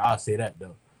popular. I'll say that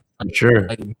though. I'm sure.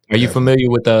 Like Are you Definitely. familiar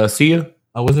with Sia?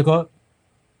 what's it called?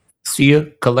 Sia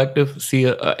Collective?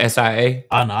 Sia SIA?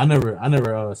 I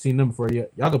never seen them before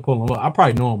yet. Y'all can pull them up. I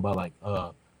probably know them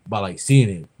by like seeing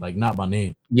it, like not by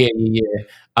name. Yeah, yeah,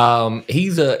 yeah.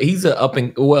 He's a up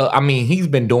and well, I mean, he's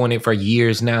been doing it for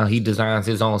years now. He designs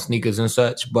his own sneakers and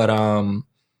such, but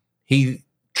he's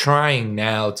trying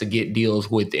now to get deals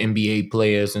with NBA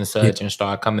players and Yeah, such and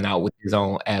start coming out with his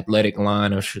own athletic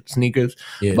line of sneakers.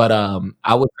 yeah, But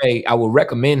I would say I would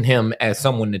recommend him as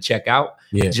someone to check out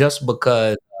yeah. just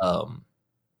because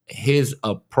his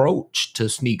approach to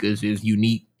sneakers is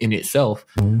unique in itself.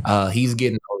 Mhm. He's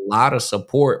getting a lot of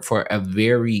support for a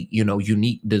very,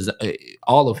 unique design.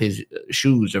 All of his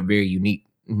shoes are very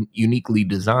uniquely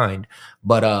designed.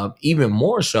 But even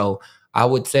more so, I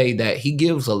would say that he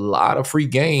gives a lot of free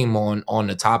game on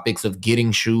the topics of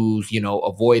getting shoes,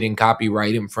 avoiding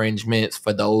copyright infringements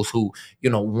for those who,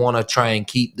 want to try and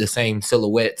keep the same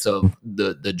silhouettes of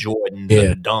the Jordans or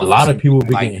Yeah, the a lot Dunks of and people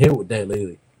be like getting hit with that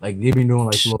lately. Like they be doing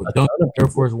like little a dunk ton of Air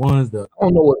people. Force Ones. I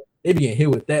don't know what. They be getting hit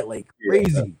with that like Yeah.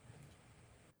 crazy.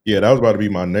 Yeah, that was about to be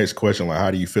my next question. Like, how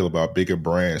do you feel about bigger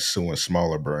brands suing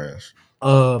smaller brands?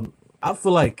 I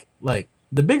feel like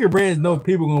the bigger brands know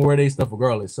people gonna wear their stuff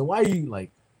regardless. So why you like?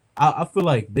 I feel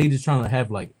like they just trying to have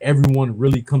like everyone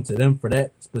really come to them for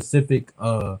that specific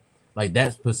like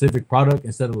that specific product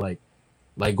instead of like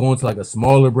going to like a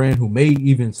smaller brand who may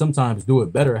even sometimes do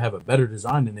it better, have a better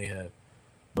design than they have.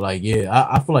 But like, yeah,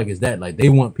 I feel like it's that. Like they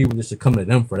want people just to come to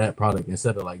them for that product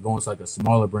instead of like going to like a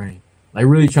smaller brand. Like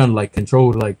really trying to like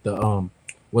control like the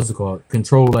what's it called?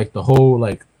 Control like the whole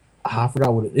like I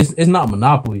forgot what it's not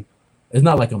monopoly. It's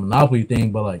not like a monopoly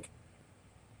thing, but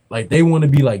like they want to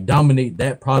be like dominate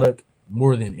that product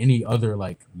more than any other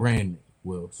like brand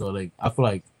will. So like I feel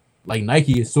like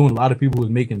Nike is suing a lot of people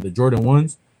who's making the Jordan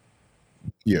ones.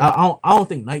 Yeah. I don't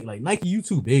think Nike you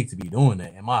too big to be doing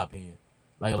that in my opinion.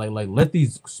 Like let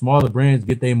these smaller brands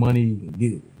get their money,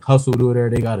 get hustle, do whatever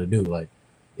they gotta do. Like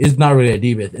it's not really that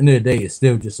deep. At the end of the day, it's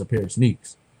still just a pair of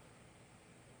sneaks.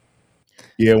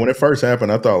 Yeah, when it first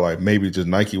happened, I thought like maybe just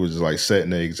Nike was just like setting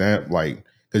the example, like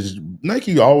because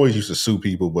Nike always used to sue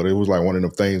people, but it was like one of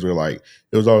them things where like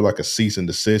it was always like a cease and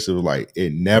desist. It was like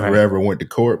it never ever went to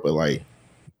court, but like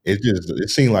it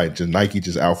seemed like just Nike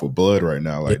just out for blood right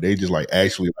now. Like they just like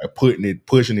actually like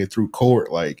pushing it through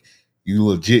court. Like you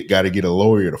legit got to get a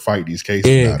lawyer to fight these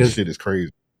cases. Now this shit is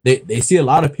crazy. They see a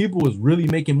lot of people is really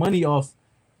making money off.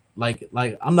 Like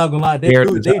I'm not gonna lie, they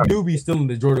do be stealing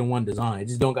the Jordan 1 design. It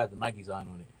just don't got the Nike sign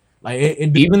on it. Like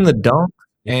even the Dunk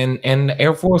and the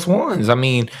Air Force Ones. I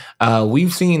mean,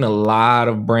 we've seen a lot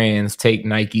of brands take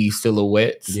Nike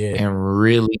silhouettes and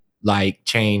really like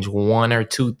change one or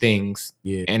two things,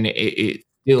 and it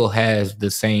still has the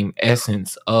same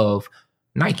essence of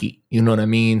Nike. You know what I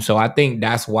mean? So I think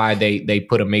that's why they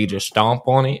put a major stomp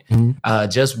on it,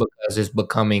 just because it's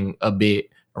becoming a bit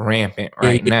rampant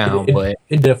now. But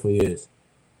it definitely is.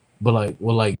 But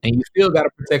and you still got to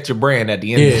protect your brand at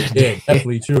the end of the day. Yeah,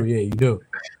 definitely true. Yeah, you do.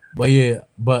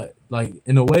 But like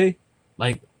in a way,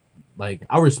 like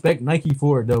I respect Nike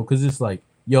for it though, because it's like,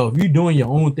 yo, if you're doing your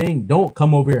own thing, don't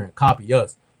come over here and copy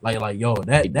us. Like yo,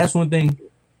 that's one thing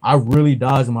I really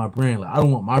dodge in my brand. Like I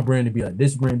don't want my brand to be like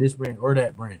this brand, or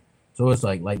that brand. So it's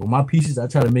like with my pieces, I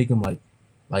try to make them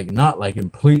like not like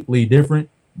completely different,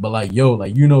 but like yo,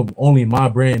 like only my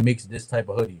brand makes this type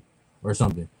of hoodie or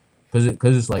something. Cause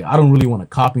it's like I don't really want to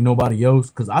copy nobody else.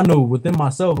 Cause I know within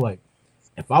myself, like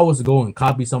if I was to go and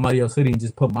copy somebody else's hoodie and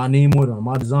just put my name on it or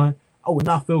my design, I would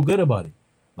not feel good about it.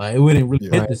 Like it wouldn't really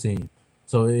hit the scene.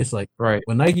 So it's like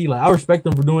with Nike, like I respect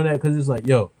them for doing that, because it's like,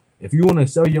 yo, if you want to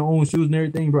sell your own shoes and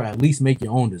everything, bro, at least make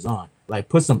your own design. Like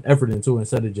put some effort into it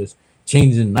instead of just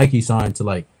changing the Nike sign to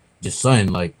like just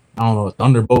something like, I don't know, a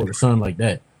Thunderbolt or something like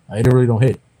that. Like, it really don't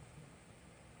hit.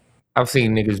 I've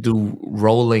seen niggas do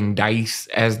rolling dice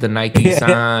as the Nike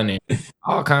sign and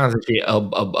all kinds of shit,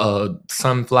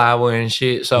 sunflower and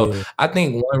shit. So I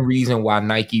think one reason why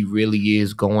Nike really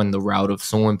is going the route of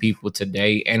suing people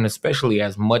today, and especially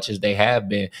as much as they have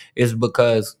been, is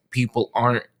because people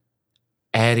aren't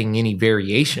adding any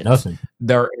variations. Nothing.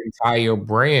 Their entire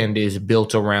brand is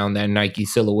built around that Nike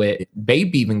silhouette.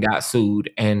 Bape even got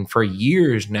sued, and for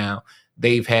years now,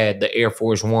 they've had the Air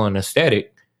Force One aesthetic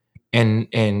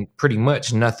and pretty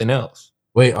much nothing else.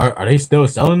 Wait, are they still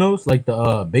selling those, like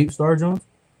the Bape Star Jones?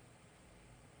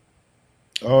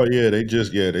 Oh yeah,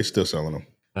 they still selling them.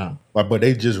 Oh. But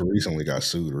they just recently got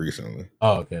sued recently.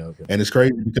 Oh, okay. And it's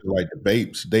crazy because like the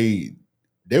Bapes, they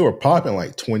were popping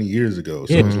like 20 years ago.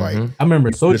 So it's like I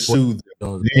remember so sued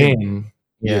them then.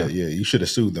 Yeah, you should have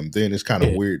sued them then. It's kind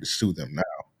of weird to sue them now.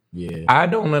 Yeah, I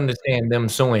don't understand them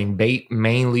suing Bape,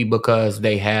 mainly because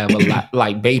they have a lot.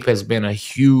 Like Bape has been a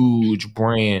huge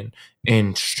brand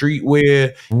in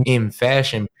streetwear, in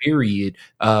fashion, period,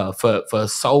 for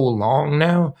so long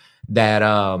now that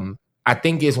I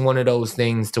think it's one of those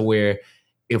things to where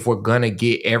if we're gonna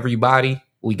get everybody,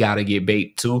 we gotta get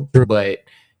Bape too. True. But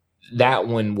that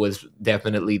one was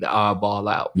definitely the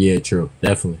oddball out. Yeah, true,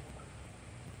 definitely.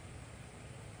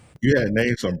 You had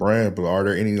named some brands, but are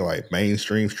there any like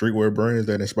mainstream streetwear brands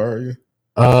that inspire you?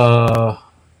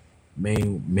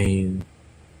 Main.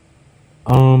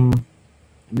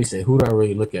 Let me say, who do I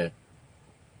really look at?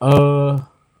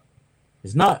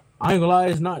 It's not. I ain't gonna lie,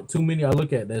 it's not too many I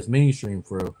look at that's mainstream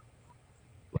for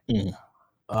real.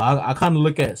 I kind of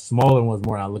look at smaller ones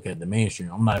more than I look at the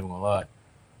mainstream. I'm not even gonna lie.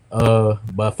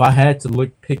 But if I had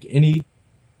to pick any,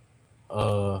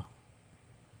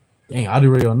 dang, I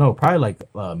really don't know. Probably like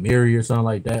Miri or something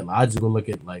like that. I just go look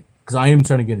at like, because I am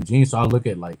trying to get a jeans, so I look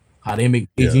at like how they make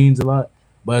jeans a lot.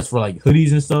 But as for like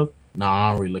hoodies and stuff,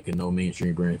 I don't really look at no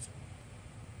mainstream brands.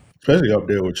 Especially up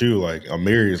there with you, like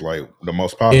Miri is like the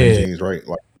most popular jeans, right?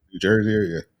 Like New Jersey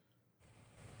area.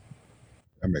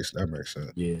 That makes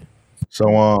sense. Yeah.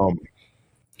 So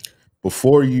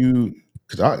before you,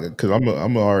 because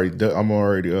I'm already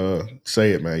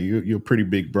say it, man. You're a pretty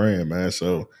big brand, man.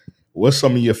 So what's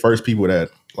some of your first people that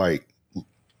like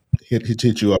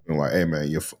hit you up and like, hey man,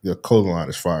 your clothing line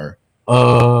is fire?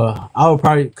 I would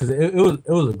probably, because it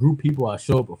was a group of people I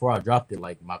showed before I dropped it,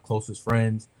 like my closest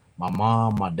friends, my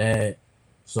mom, my dad.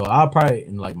 So I'll probably,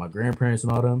 and like my grandparents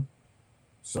and all them.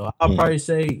 So I'll probably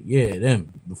say,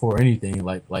 them before anything.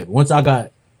 Like once I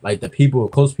got like the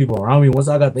close people around me, once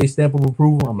I got their stamp of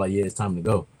approval, I'm like, it's time to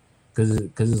go. Cause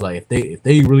it's like if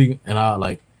they really, and I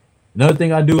like, another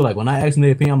thing I do, like when I ask them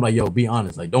their opinion, I'm like, yo, be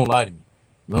honest, like don't lie to me.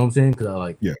 You know what I'm saying? Cause I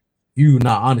like, you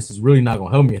not honest is really not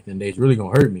gonna help me at the end of the day. It's really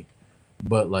gonna hurt me.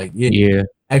 But like,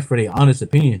 ask for their honest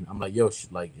opinion. I'm like, yo,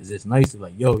 like, is this nice? They're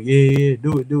like, yo,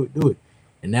 do it.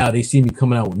 And now they see me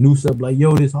coming out with new stuff, like,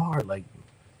 yo, this hard. Like,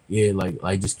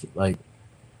 just like,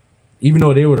 even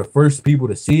though they were the first people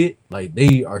to see it, like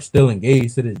they are still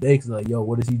engaged to this day. Cause like, yo,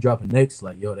 what is he dropping next?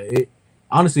 Like, yo, that it.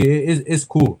 honestly, it's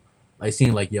cool. Like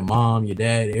seeing like your mom, your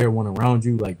dad, everyone around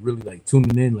you, like really like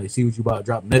tuning in, like see what you about to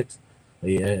drop next.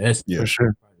 Like, yeah, that's Yeah. For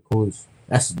sure. the coolest.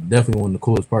 That's definitely one of the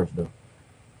coolest parts, though.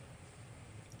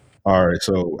 All right.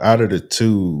 So out of the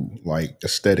two, like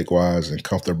aesthetic wise and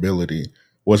comfortability,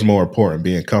 what's more important,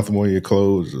 being comfortable in your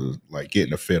clothes or like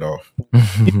getting a fit off?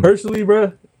 Me personally,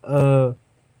 bro,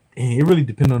 it really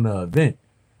depends on the event.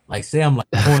 Like, say I'm like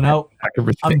going out, I can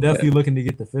respect I'm that. definitely looking to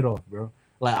get the fit off, bro.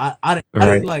 Like I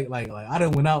Right. didn't like I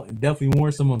didn't went out and definitely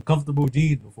worn some uncomfortable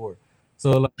jeans before.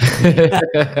 So like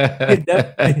I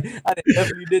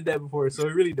definitely did that before. So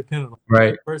it really depends on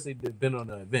Right. personally depend on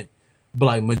the event. But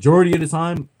like majority of the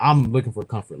time, I'm looking for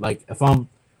comfort. Like if I'm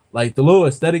like the little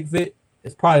aesthetic fit,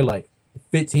 it's probably like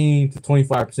 15 to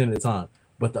 25% of the time.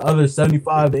 But the other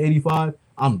 75 to 85,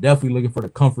 I'm definitely looking for the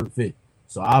comfort fit.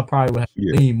 So I probably would have to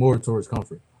Yeah. lean more towards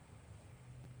comfort.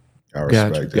 I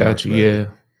respect it. Got you. Yeah.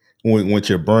 With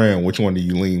your brand, which one do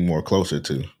you lean more closer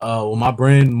to? Well, my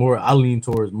brand I lean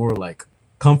towards more like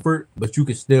comfort, but you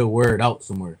can still wear it out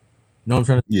somewhere. You know what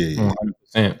I'm trying to Yeah.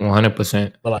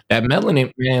 100%. But like, That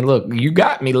melanin, man, look, you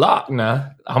got me locked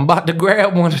now. I'm about to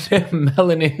grab one of them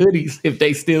melanin hoodies if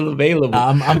they still available.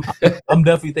 I'm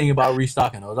definitely thinking about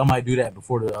restocking those. I might do that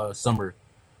before the summer.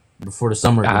 Before the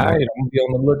summer. All right, I'm gonna be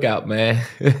on the lookout, man.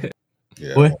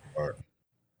 Yeah. What?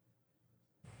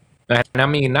 And I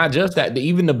mean, not just that,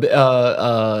 even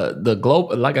the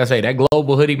global, like I say, that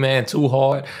global hoodie, man, too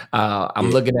hard.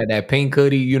 I'm looking at that pink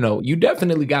hoodie. You know, you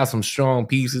definitely got some strong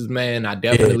pieces, man. I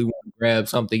definitely want to grab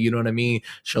something. You know what I mean?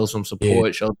 Show some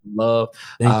support, show some love.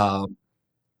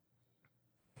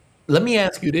 Let me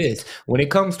ask you this: when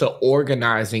it comes to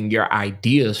organizing your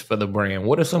ideas for the brand,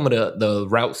 what are some of the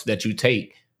routes that you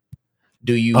take?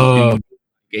 Do you?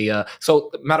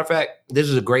 So, matter of fact, this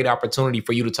is a great opportunity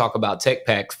for you to talk about tech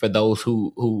packs for those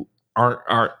who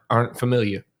aren't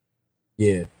familiar.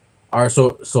 Yeah. All right.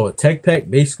 So a tech pack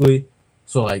basically,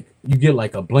 so like you get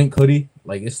like a blank hoodie,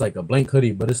 like it's like a blank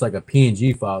hoodie, but it's like a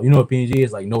PNG file. You know what PNG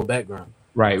is? Like no background.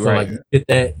 Right. So like you get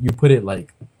that, you put it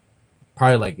like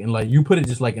probably like and like you put it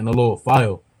just like in a little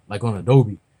file, like on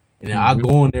Adobe, and then I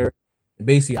go on there. And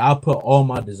basically, I put all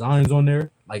my designs on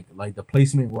there, like the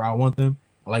placement where I want them,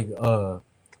 how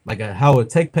a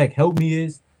tech pack helped me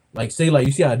is like say like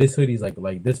you see how this hoodie is like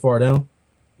this far down,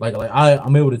 like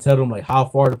I'm able to tell them like how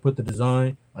far to put the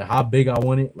design, like how big I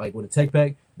want it. Like with a tech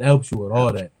pack, that helps you with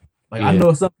all that. Like I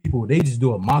know some people they just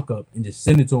do a mock up and just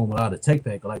send it to them without a tech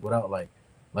pack, like without like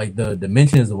the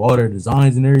dimensions of all their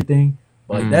designs and everything.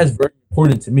 But like that's very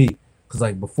important to me because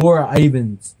like before I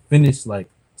even finish like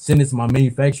send it to my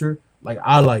manufacturer, like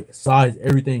I like size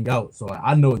everything out so like,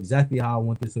 I know exactly how I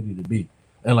want this hoodie to be.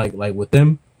 And like with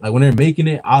them, like when they're making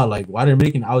it, I'll like while they're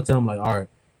making it, I'll tell them like, all right,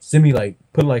 send me like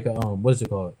put like a what's it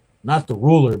called? Not the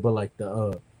ruler, but like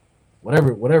the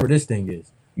whatever this thing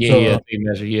is. Tape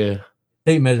measure,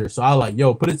 tape measure. So I like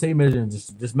put a tape measure and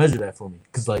just measure that for me.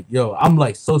 Cause like I'm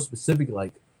like so specific,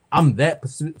 like I'm that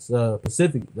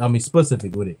specific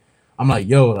with it. I'm like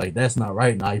like that's not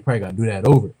right. Now you probably gotta do that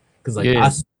over. Cause like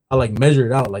I like measure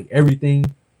it out. Like everything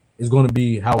is going to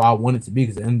be how I want it to be.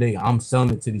 Because at the end of the day, I'm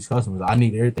selling it to these customers. I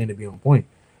need everything to be on point.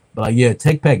 But like,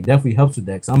 tech pack definitely helps with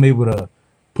that. Because I'm able to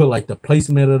put like the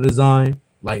placement of the design,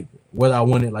 like whether I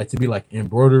want it like to be like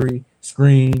embroidery,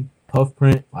 screen, puff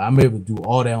print. Like, I'm able to do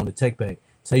all that on the tech pack.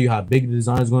 Tell you how big the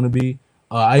design is going to be.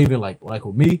 I even like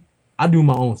with me, I do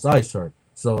my own size chart.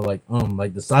 So like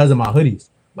the size of my hoodies,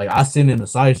 like I send in a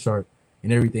size chart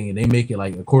and everything, and they make it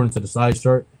like according to the size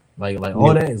chart. Like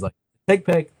all that is like tech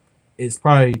pack. It's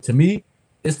probably to me,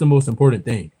 it's the most important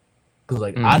thing, because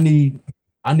like I need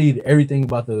everything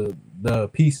about the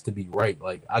piece to be right.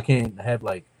 Like I can't have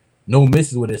like no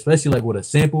misses with it, especially like with a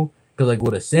sample, because like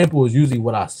with a sample is usually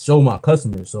what I show my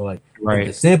customers. So like if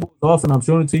the sample is off and I'm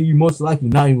showing it to you, most likely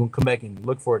not even gonna come back and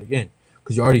look for it again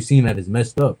because you already seen that it's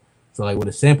messed up. So like with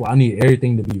a sample, I need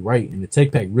everything to be right, and the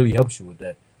tech pack really helps you with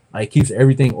that. Like it keeps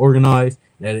everything organized.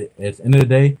 That at the end of the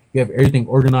day, you have everything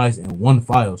organized in one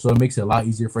file, so it makes it a lot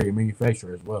easier for your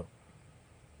manufacturer as well.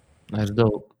 That's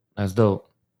dope.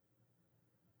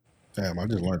 Damn, I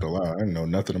just learned a lot. I didn't know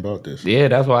nothing about this. Yeah,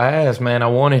 that's why I asked, man. I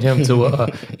wanted him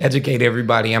to educate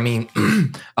everybody. I mean,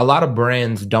 a lot of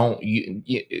brands don't.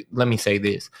 Let me say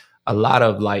this: a lot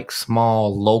of like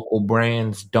small local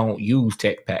brands don't use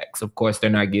tech packs. Of course,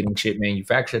 they're not getting shit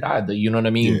manufactured either. You know what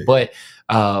I mean? Yeah. But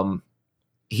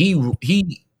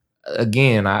he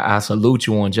again, I salute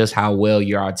you on just how well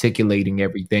you're articulating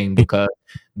everything, because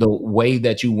the way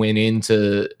that you went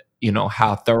into,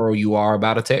 how thorough you are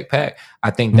about a tech pack,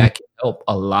 I think that can help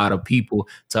a lot of people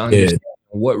to understand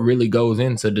what really goes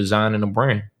into designing a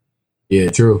brand.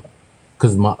 Yeah, true.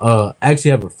 Cause my I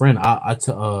actually have a friend.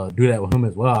 Do that with him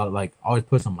as well. I always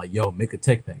push him like, yo, make a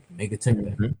tech pack, make a tech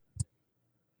pack. Mhm.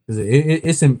 Cause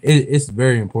it's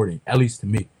very important, at least to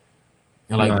me.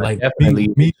 And No, it like definitely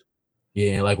me, is.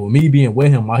 yeah, and like with me being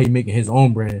with him while he making his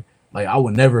own brand, like I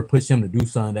would never push him to do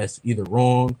something that's either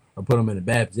wrong or put him in a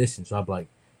bad position. So I'm like,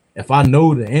 if I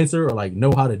know the answer or like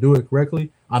know how to do it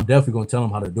correctly, I'm definitely gonna tell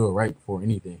him how to do it right before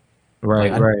anything.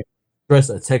 Like Right, I right. stress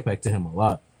a tech pack to him a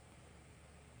lot.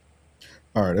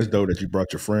 All right, that's dope that you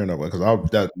brought your friend up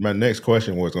because my next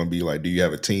question was going to be like, do you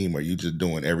have a team or you just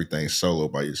doing everything solo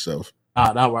by yourself?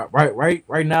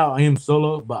 Right now I am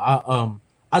solo, but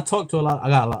I talk to a lot. I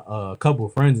got a couple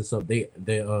of friends and stuff.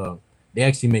 They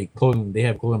actually make clothing. They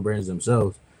have clothing brands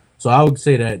themselves. So I would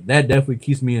say that definitely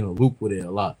keeps me in a loop with it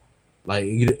a lot. Like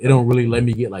it don't really let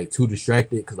me get like too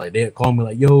distracted because like they call me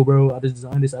like, yo, bro, I just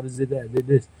designed this, I just did that, I did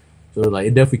this. So like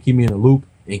it definitely keep me in a loop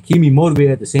and keep me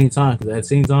motivated at the same time. Because at the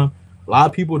same time, a lot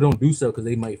of people don't do so because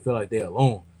they might feel like they're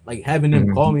alone. Like having them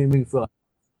call Mhm. me and make me feel like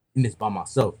I'm in this by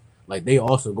myself. Like they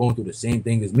also going through the same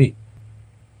thing as me.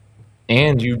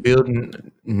 And you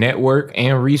building network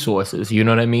and resources, you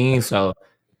know what I mean? So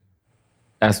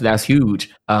that's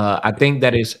huge. I think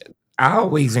that is. I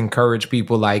always encourage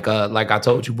people like I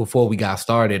told you before we got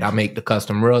started. I make the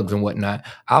custom rugs and whatnot.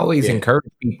 I always Yeah, encourage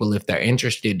people if they're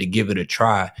interested to give it a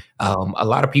try. A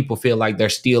lot of people feel like they're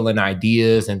stealing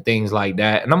ideas and things like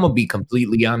that. And I'm gonna be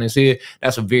completely honest here.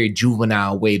 That's a very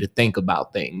juvenile way to think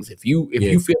about things. If yeah,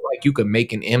 you feel like you can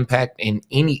make an impact in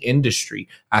any industry,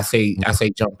 I say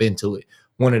jump into it.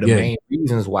 One of the yeah. main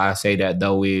reasons why I say that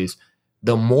though is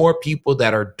the more people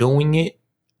that are doing it,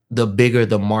 the bigger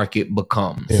the market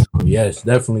Yeah, becomes. yes,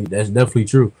 definitely. That's definitely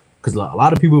true. Because a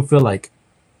lot of people feel like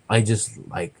I just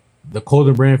like the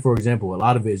clothing brand, for example, a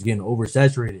lot of it is getting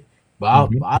oversaturated.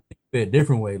 Mhm. But I think of it a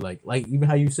different way. Like even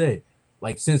how you said,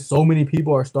 like since so many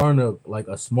people are starting to like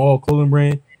a small clothing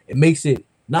brand, it makes it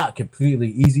not completely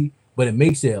easy, but it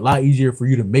makes it a lot easier for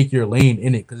you to make your lane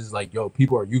in it. Because it's like, yo,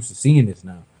 people are used to seeing this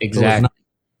now, so it's Exactly.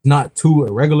 not too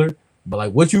irregular. But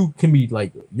like what you can be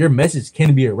like, your message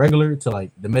can be irregular to like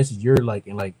the message you're like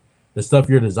and like the stuff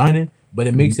you're designing, but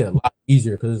it Mhm. makes it a lot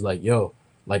easier because it's like, yo,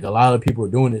 like a lot of people are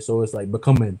doing it, so it's like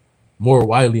becoming more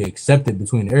widely accepted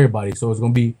between everybody. So it's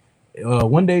gonna be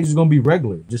one day it's just gonna be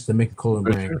regular just to make a clothing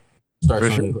For brand sure. start For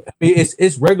something. sure. I mean,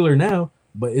 it's regular now,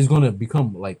 but it's gonna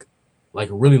become like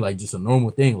really like just a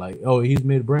normal thing. Like, oh, he's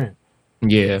made a brand.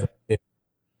 Yeah. So, yeah,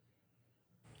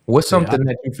 What's yeah. something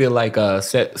that you feel like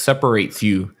separates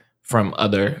you from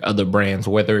other brands,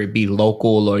 whether it be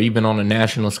local or even on a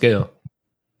national scale?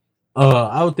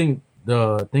 I would think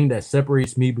the thing that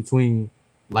separates me between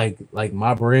like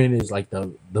my brand is like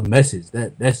the message.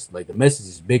 That's like the message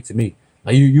is big to me.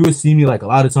 Like you would see me like a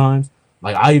lot of times.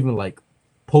 Like I even like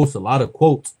post a lot of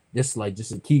quotes just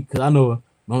to keep because I know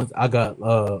I got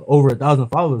over 1,000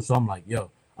 followers, so I'm like, yo,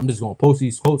 I'm just gonna post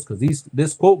these quotes because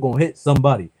this quote gonna hit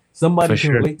somebody. For Somebody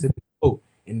can sure. relate to this quote,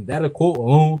 and that a quote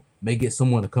alone may get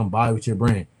someone to come buy with your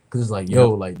brand. Cause it's like, Yep.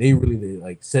 yo, like they really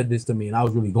like said this to me, and I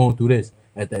was really going through this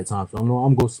at that time. So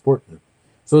I'm gonna support them.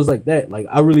 So it's like that. Like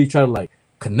I really try to like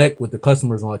connect with the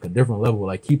customers on like a different level.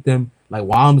 Like keep them like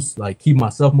while I'm like keep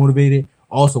myself motivated.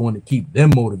 Also want to keep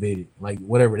them motivated, like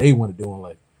whatever they want to do in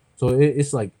life. So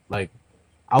it's like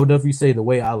I would definitely say the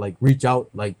way I like reach out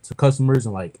like to customers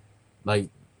and like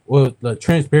well the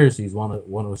transparency is one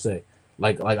to say.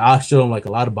 Like I show them like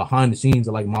a lot of behind the scenes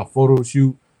of like my photo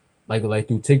shoot, like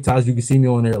through TikToks you can see me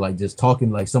on there like just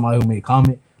talking like somebody who made a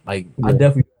comment. Like I Yeah.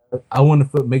 definitely I want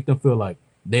to make them feel like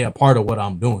they are part of what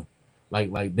I'm doing.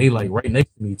 Like they like Mhm. right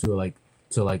next to me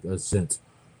to like a sense.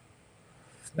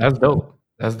 That's dope.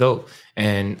 That's dope.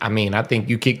 And I mean, I think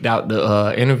you kicked out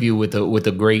the interview with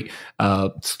a great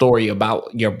story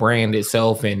about your brand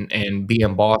itself and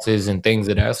being bosses and things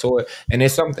of that sort. And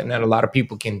it's something that a lot of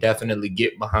people can definitely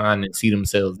get behind and see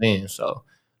themselves in. So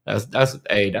that's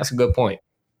a good point.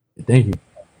 Thank you.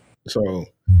 So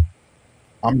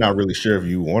I'm not really sure if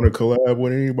you want to collab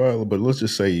with anybody, but let's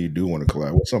just say you do want to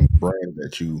collab. What's some brand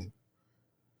that you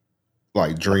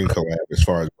like dream collab as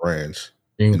far as brands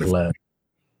Dream in the collab.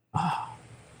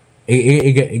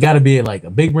 It got to be like a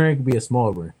big brand, it could be a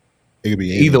small brand, it could be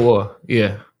Either either. or,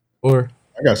 yeah. or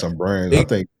I got some brands. I big.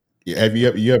 think have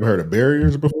you ever heard of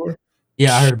barriers before?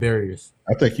 Yeah, I heard of barriers.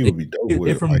 I think you They would be dope they're with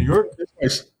it. from Like New York. it's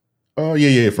nice. Oh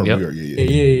yeah, from New Yep. York. Yeah,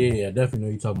 Yeah, yeah. yeah. Definitely know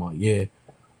what you're talking about. Yeah.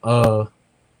 Uh,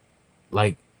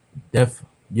 like def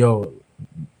yo.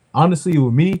 Honestly,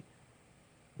 with me,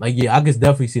 like yeah, I could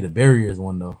definitely see the barriers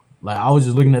one though. Like I was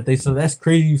just looking at they stuff. That's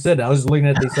crazy you said that. I was just looking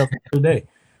at they stuff the other day.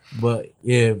 But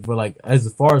yeah, but like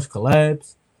as far as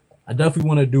collabs, I definitely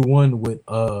want to do one with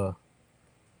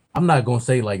I'm not gonna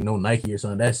say like no Nike or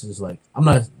something. That's just like I'm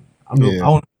not. I Yeah.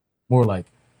 want more like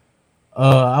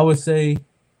I would say,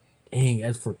 dang.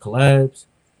 As for collabs,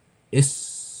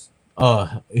 it's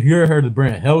if you ever heard of the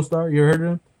brand Hellstar, you ever heard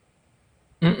of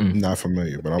them? Not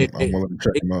familiar, but I'm They, willing to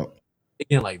check they, them out. they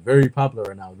getting like very popular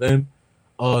right now. Them,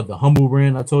 the Humble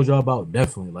brand I told y'all about,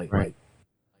 definitely Right. like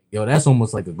yo, that's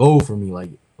almost like a goal for me. Like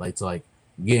to like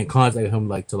get in contact with him,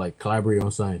 like to like collaborate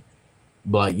on something.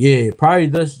 But like, yeah, probably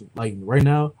just like right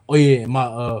now. Oh yeah, and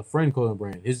my friend clothing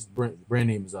brand, his brand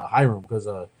name is Hiram because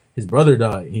his brother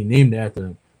died. He named it after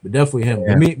him. But definitely him.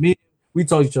 Yeah. But me, we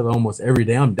talk to each other almost every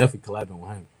day. I'm definitely collabing with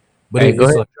him. But Hey, go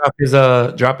it's ahead. like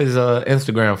Drop his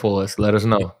Instagram for us. Let us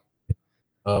know.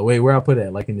 wait, where I put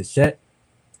that? Like in the chat.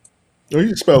 Oh, you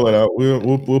can spell it out.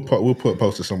 We'll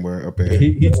post it somewhere up in Yeah,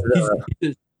 here.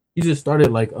 he just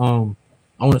started like I want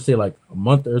to say like a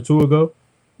month or two ago.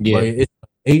 Yeah. But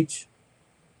it's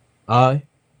HIRIAM.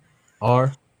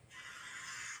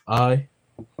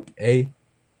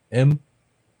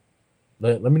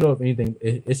 Let me know if anything.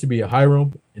 It should be a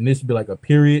Hiram, and this should be like a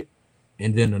period,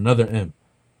 and then another M.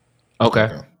 Okay.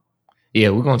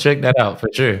 Yeah, we're gonna check that out for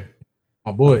sure.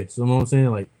 My boy, so you know what I'm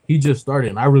saying? Like he just started,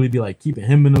 and I really be like keeping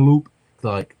him in the loop.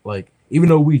 Like even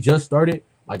though we just started,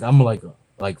 like I'm like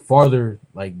farther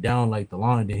like down like the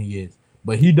line than he is.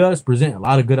 But he does present a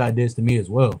lot of good ideas to me as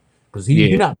well. Because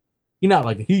he not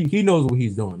like he knows what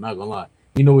he's doing, not gonna lie.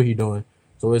 He know what he's doing.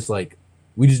 So it's like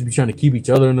we just be trying to keep each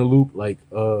other in the loop, like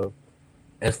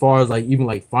as far as like even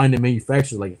like finding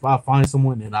manufacturers, like if I find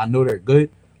someone and I know they're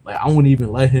good, like I won't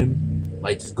even let him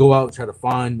like just go out and try to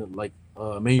find like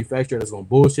a manufacturer that's gonna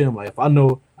bullshit him. Like if I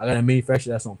know I got a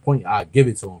manufacturer that's on point, I give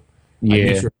it to him. Like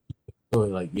make Yeah. sure. So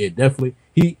like yeah, definitely.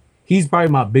 He's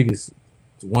probably my biggest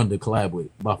one to collab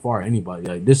with by far. Anybody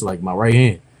like this is like my right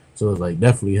hand. So it's like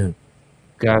definitely him.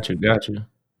 Got you.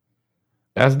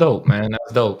 That's dope, man.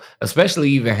 That's dope. Especially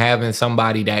even having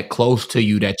somebody that close to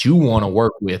you that you want to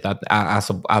work with. I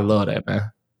love that,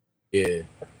 man. Yeah.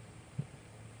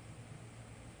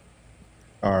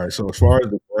 All right. So as far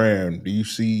as the brand, do you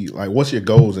see like what's your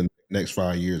goals in the next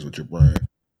 5 years with your brand?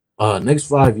 Next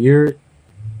 5 years,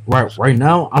 right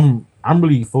now I'm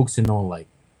really focusing on like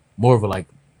more of a like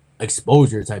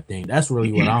exposure type thing. That's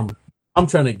really what I'm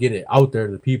trying to get it out there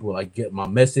to people, like get my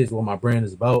message, what my brand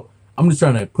is about. I'm just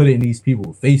trying to put it in these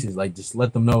people's faces, like just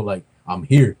let them know like I'm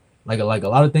here. Like a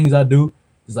lot of things I do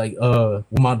is like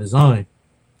with my design,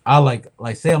 I like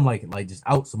say I'm like just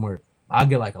out somewhere. I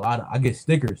get like I get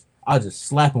stickers. I just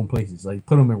slap on places, like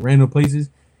put them in random places.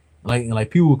 Like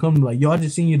people will come like, yo, I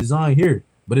just seen your design here.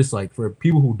 But it's like for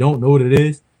people who don't know what it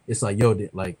is, it's like, yo,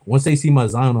 like once they see my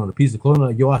design on a piece of clothing,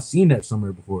 like, yo, I seen that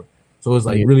somewhere before. So it's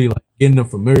like Yeah. really like getting them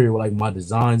familiar with like my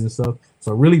designs and stuff.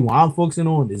 So really what I'm focusing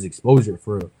on is exposure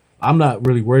for real. I'm not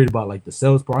really worried about like the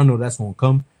sales part. I know that's gonna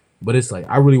come, but it's like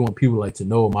I really want people like to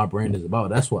know what my brand is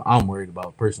about. That's what I'm worried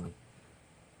about personally.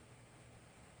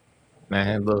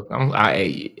 Man, look,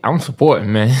 I'm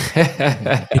supporting, man.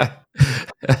 I'm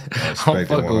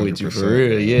fucking with you for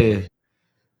real, yeah.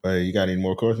 Hey, you got any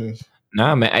more questions?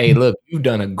 Nah, man. Hey, look, you've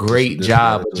done a great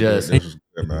job of just this was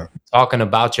good, man. talking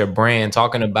about your brand,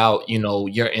 talking about,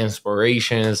 your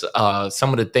inspirations,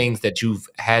 some of the things that you've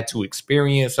had to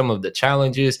experience, some of the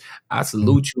challenges. I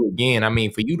salute you again. I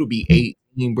mean, for you to be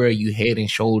 18, bro, you head and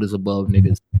shoulders above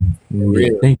niggas. For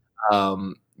real. Thank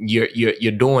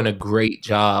You're doing a great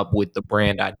job with the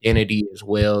brand identity as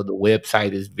well. The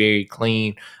website is very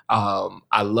clean.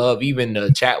 I love even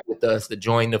the chat with us, the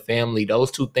join the family.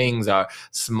 Those two things are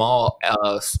small,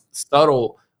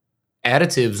 subtle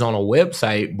additives on a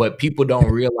website, but people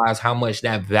don't realize how much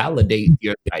that validates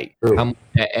your site, how much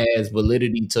that adds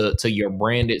validity to your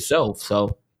brand itself.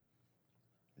 So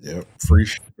yeah, free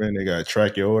shipping. They got to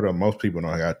track your order. Most people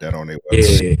don't got that on their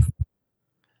website.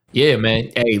 Yeah,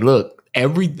 man. Hey, look,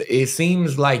 it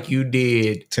seems like you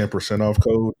did 10% off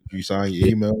code if you sign your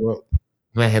email up.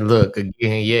 Man, look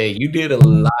again. Yeah, you did a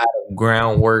lot of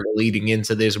groundwork leading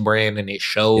into this brand, and it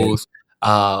shows.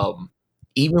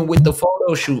 Even with the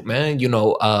photo shoot, man,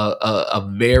 a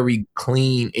very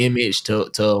clean image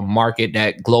to market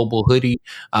that global hoodie.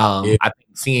 I think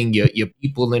seeing your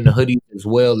people in the hoodie as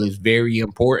well is very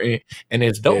important, and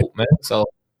it's dope, man. So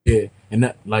and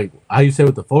that like how you said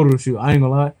with the photo shoot, I ain't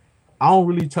gonna lie, I don't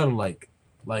really try to like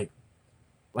with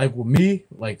me,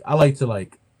 like I like to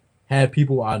like have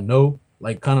people I know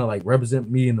like kind of like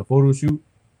represent me in the photo shoot,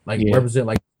 like represent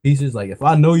like pieces. Like if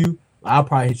I know you, I'll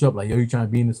probably hit you up like, yo, you trying to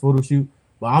be in this photo shoot?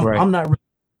 But I'm not really,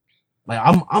 like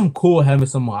I'm cool having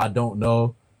someone I don't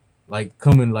know like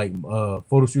coming like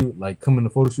photo shoot, like coming to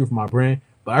photo shoot for my brand.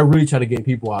 But I really try to get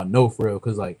people I know for real,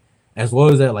 because like as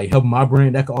well as that, like helping my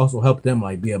brand, that could also help them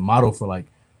like be a model for like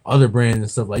other brands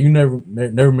and stuff. Like you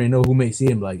never may know who may see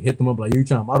him. Like hit them up like you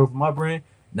trying to model for my brand.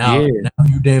 Now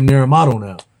you damn near a model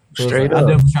now. So it's like I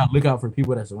definitely try to look out for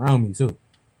people that surround me too.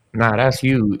 Nah, that's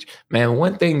huge, man.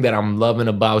 One thing that I'm loving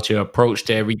about your approach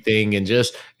to everything and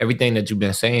just everything that you've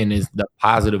been saying is the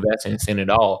positive essence in it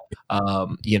all.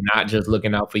 You're not just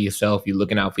looking out for yourself; you're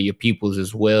looking out for your peoples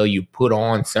as well. You put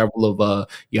on several of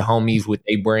your homies with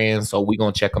a brand, so we're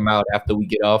gonna check them out after we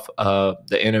get off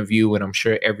the interview, and I'm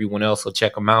sure everyone else will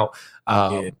check them out.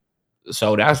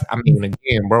 So that's, I mean,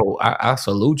 again, bro, I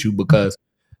salute you because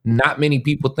not many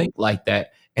people think like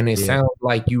that. And it sounds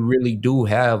like you really do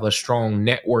have a strong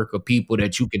network of people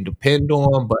that you can depend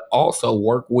on, but also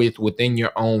work with within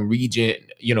your own region,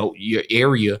 you know, your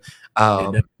area,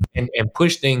 and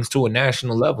push things to a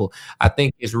national level. I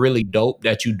think it's really dope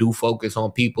that you do focus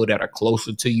on people that are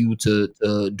closer to you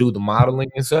to do the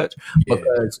modeling and such,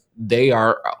 because they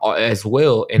are as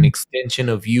well an extension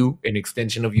of you, an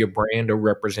extension of your brand, a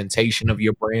representation of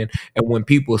your brand. And when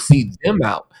people see them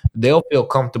out, they'll feel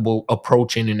comfortable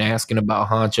approaching and asking about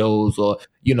Hxnchoz, or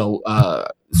you know,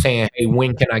 saying, "Hey,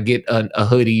 when can I get a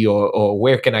hoodie, or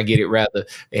where can I get it rather,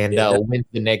 and when's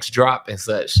the next drop and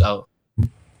such." So,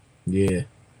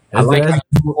 I like how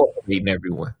you're reading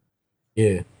everyone.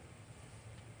 Yeah,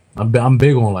 I'm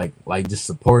big on like just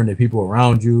supporting the people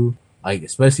around you. Like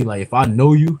especially like if I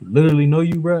know you, literally know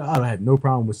you, bro, I don't have no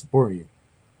problem with supporting you.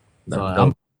 So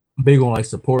I'm big on like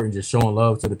supporting, just showing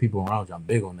love to the people around you. I'm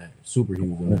big on that. Super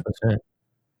huge on that.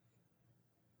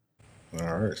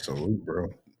 All right, salute,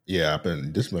 bro. Yeah,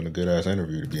 this been a good ass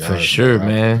interview to be honest. For sure,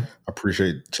 man. I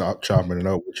appreciate chopping it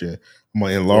up with you. I'm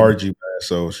gonna enlarge you, man,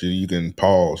 so you can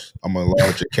pause. I'm gonna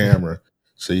enlarge your camera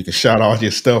so you can shout all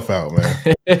your stuff out, man.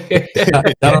 Shout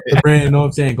out the brand, you know what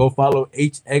I'm saying? Go follow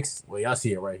HX. Well, y'all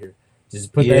see it right here.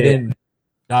 Just put that in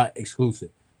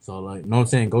 .exclusive. So like, you know what I'm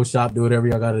saying? Go shop, do whatever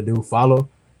y'all gotta do. Follow,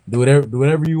 do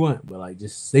whatever you want. But like,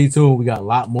 just stay tuned. We got a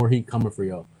lot more heat coming for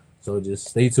y'all. So just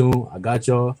stay tuned. I got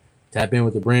y'all. Tap in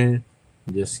with the brand.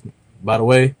 Just, by the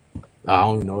way, I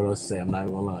don't even know what else to say. I'm not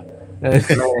even gonna lie.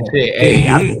 Hey,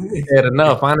 I think said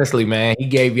enough. Honestly, man, he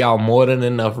gave y'all more than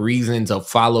enough reason to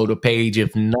follow the page.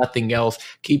 If nothing else,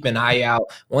 keep an eye out.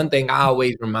 One thing I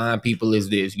always remind people is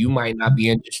this: you might not be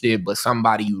interested, but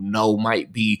somebody you know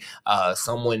might be.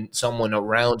 Someone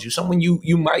around you, someone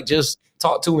you might just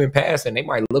talk to in passing. They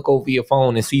might look over your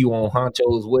phone and see you on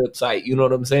Hxnchoz website, you know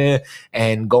what I'm saying,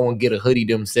 and go and get a hoodie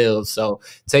themselves. So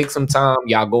take some time,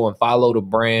 y'all go and follow the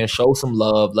brand, show some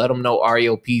love, let them know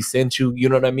REOP sent you, you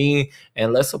know what I mean,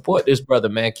 and let's support this brother,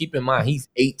 man. Keep in mind, he's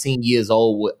 18 years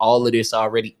old with all of this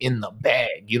already in the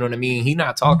bag, you know what I mean. He's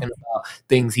not talking about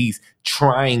things he's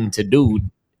trying to do.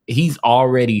 He's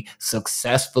already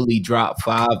successfully dropped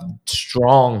 5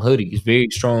 strong hoodies, very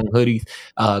strong hoodies.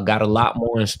 Got a lot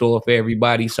more in store for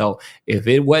everybody. So if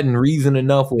it wasn't reason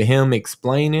enough with him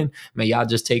explaining, man, y'all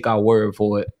just take our word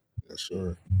for it. Yes,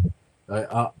 sir.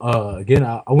 Again,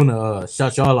 I want to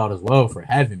shout y'all out as well for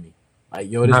having me. Like,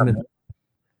 yo, this been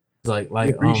like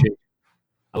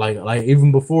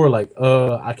even before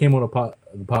I came on the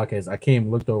podcast, I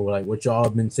came looked over like what y'all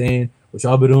been saying, what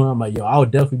y'all been doing. I'm like, yo, I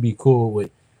would definitely be cool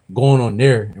with going on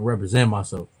there and represent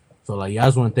myself. So like, I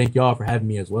just want to thank y'all for having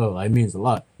me as well. Like, it means a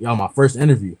lot. Y'all my first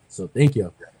interview, so thank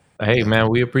y'all. Hey man,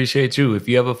 we appreciate you. If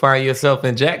you ever find yourself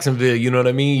in Jacksonville, you know what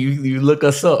I mean. You look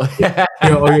us up.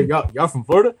 y'all from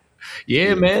Florida?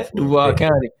 Yeah, man, Duval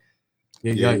County.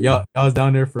 Yeah, y'all was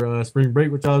down there for spring break.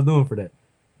 What y'all was doing for that?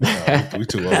 We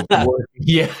too old.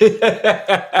 Yeah, we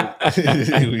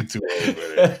too old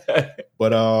for that.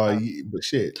 But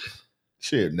shit.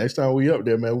 Next time we up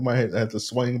there, man, we might have to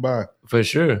swing by for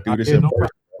sure. Do this in person.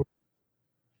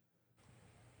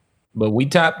 But we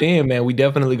tapped in, man. We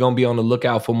definitely gonna be on the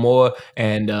lookout for more,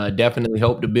 and definitely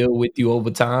hope to build with you over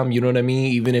time. You know what I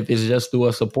mean? Even if it's just through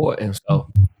a support and stuff.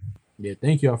 Yeah,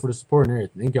 thank y'all for the support and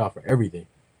everything. Thank y'all for everything.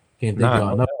 Can't thank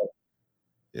y'all enough.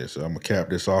 Yeah, so I'm gonna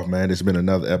cap this off, man. This has been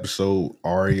another episode.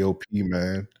 REOP,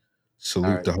 man.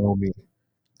 Salute the homie.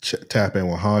 Tap in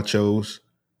with Hxnchoz.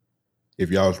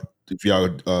 If y'all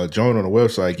join on the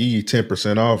website, give you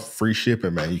 10% off, free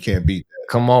shipping, man. You can't beat that.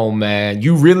 Come on, man.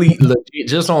 You really legit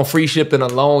just on free shipping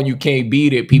alone, you can't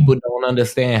beat it. People don't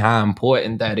understand how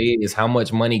important that is, how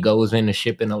much money goes into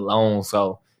shipping alone.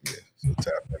 So yeah, so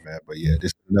tap in, man. But yeah,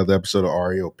 this is another episode of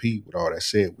REOP. With all that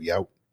said, we out.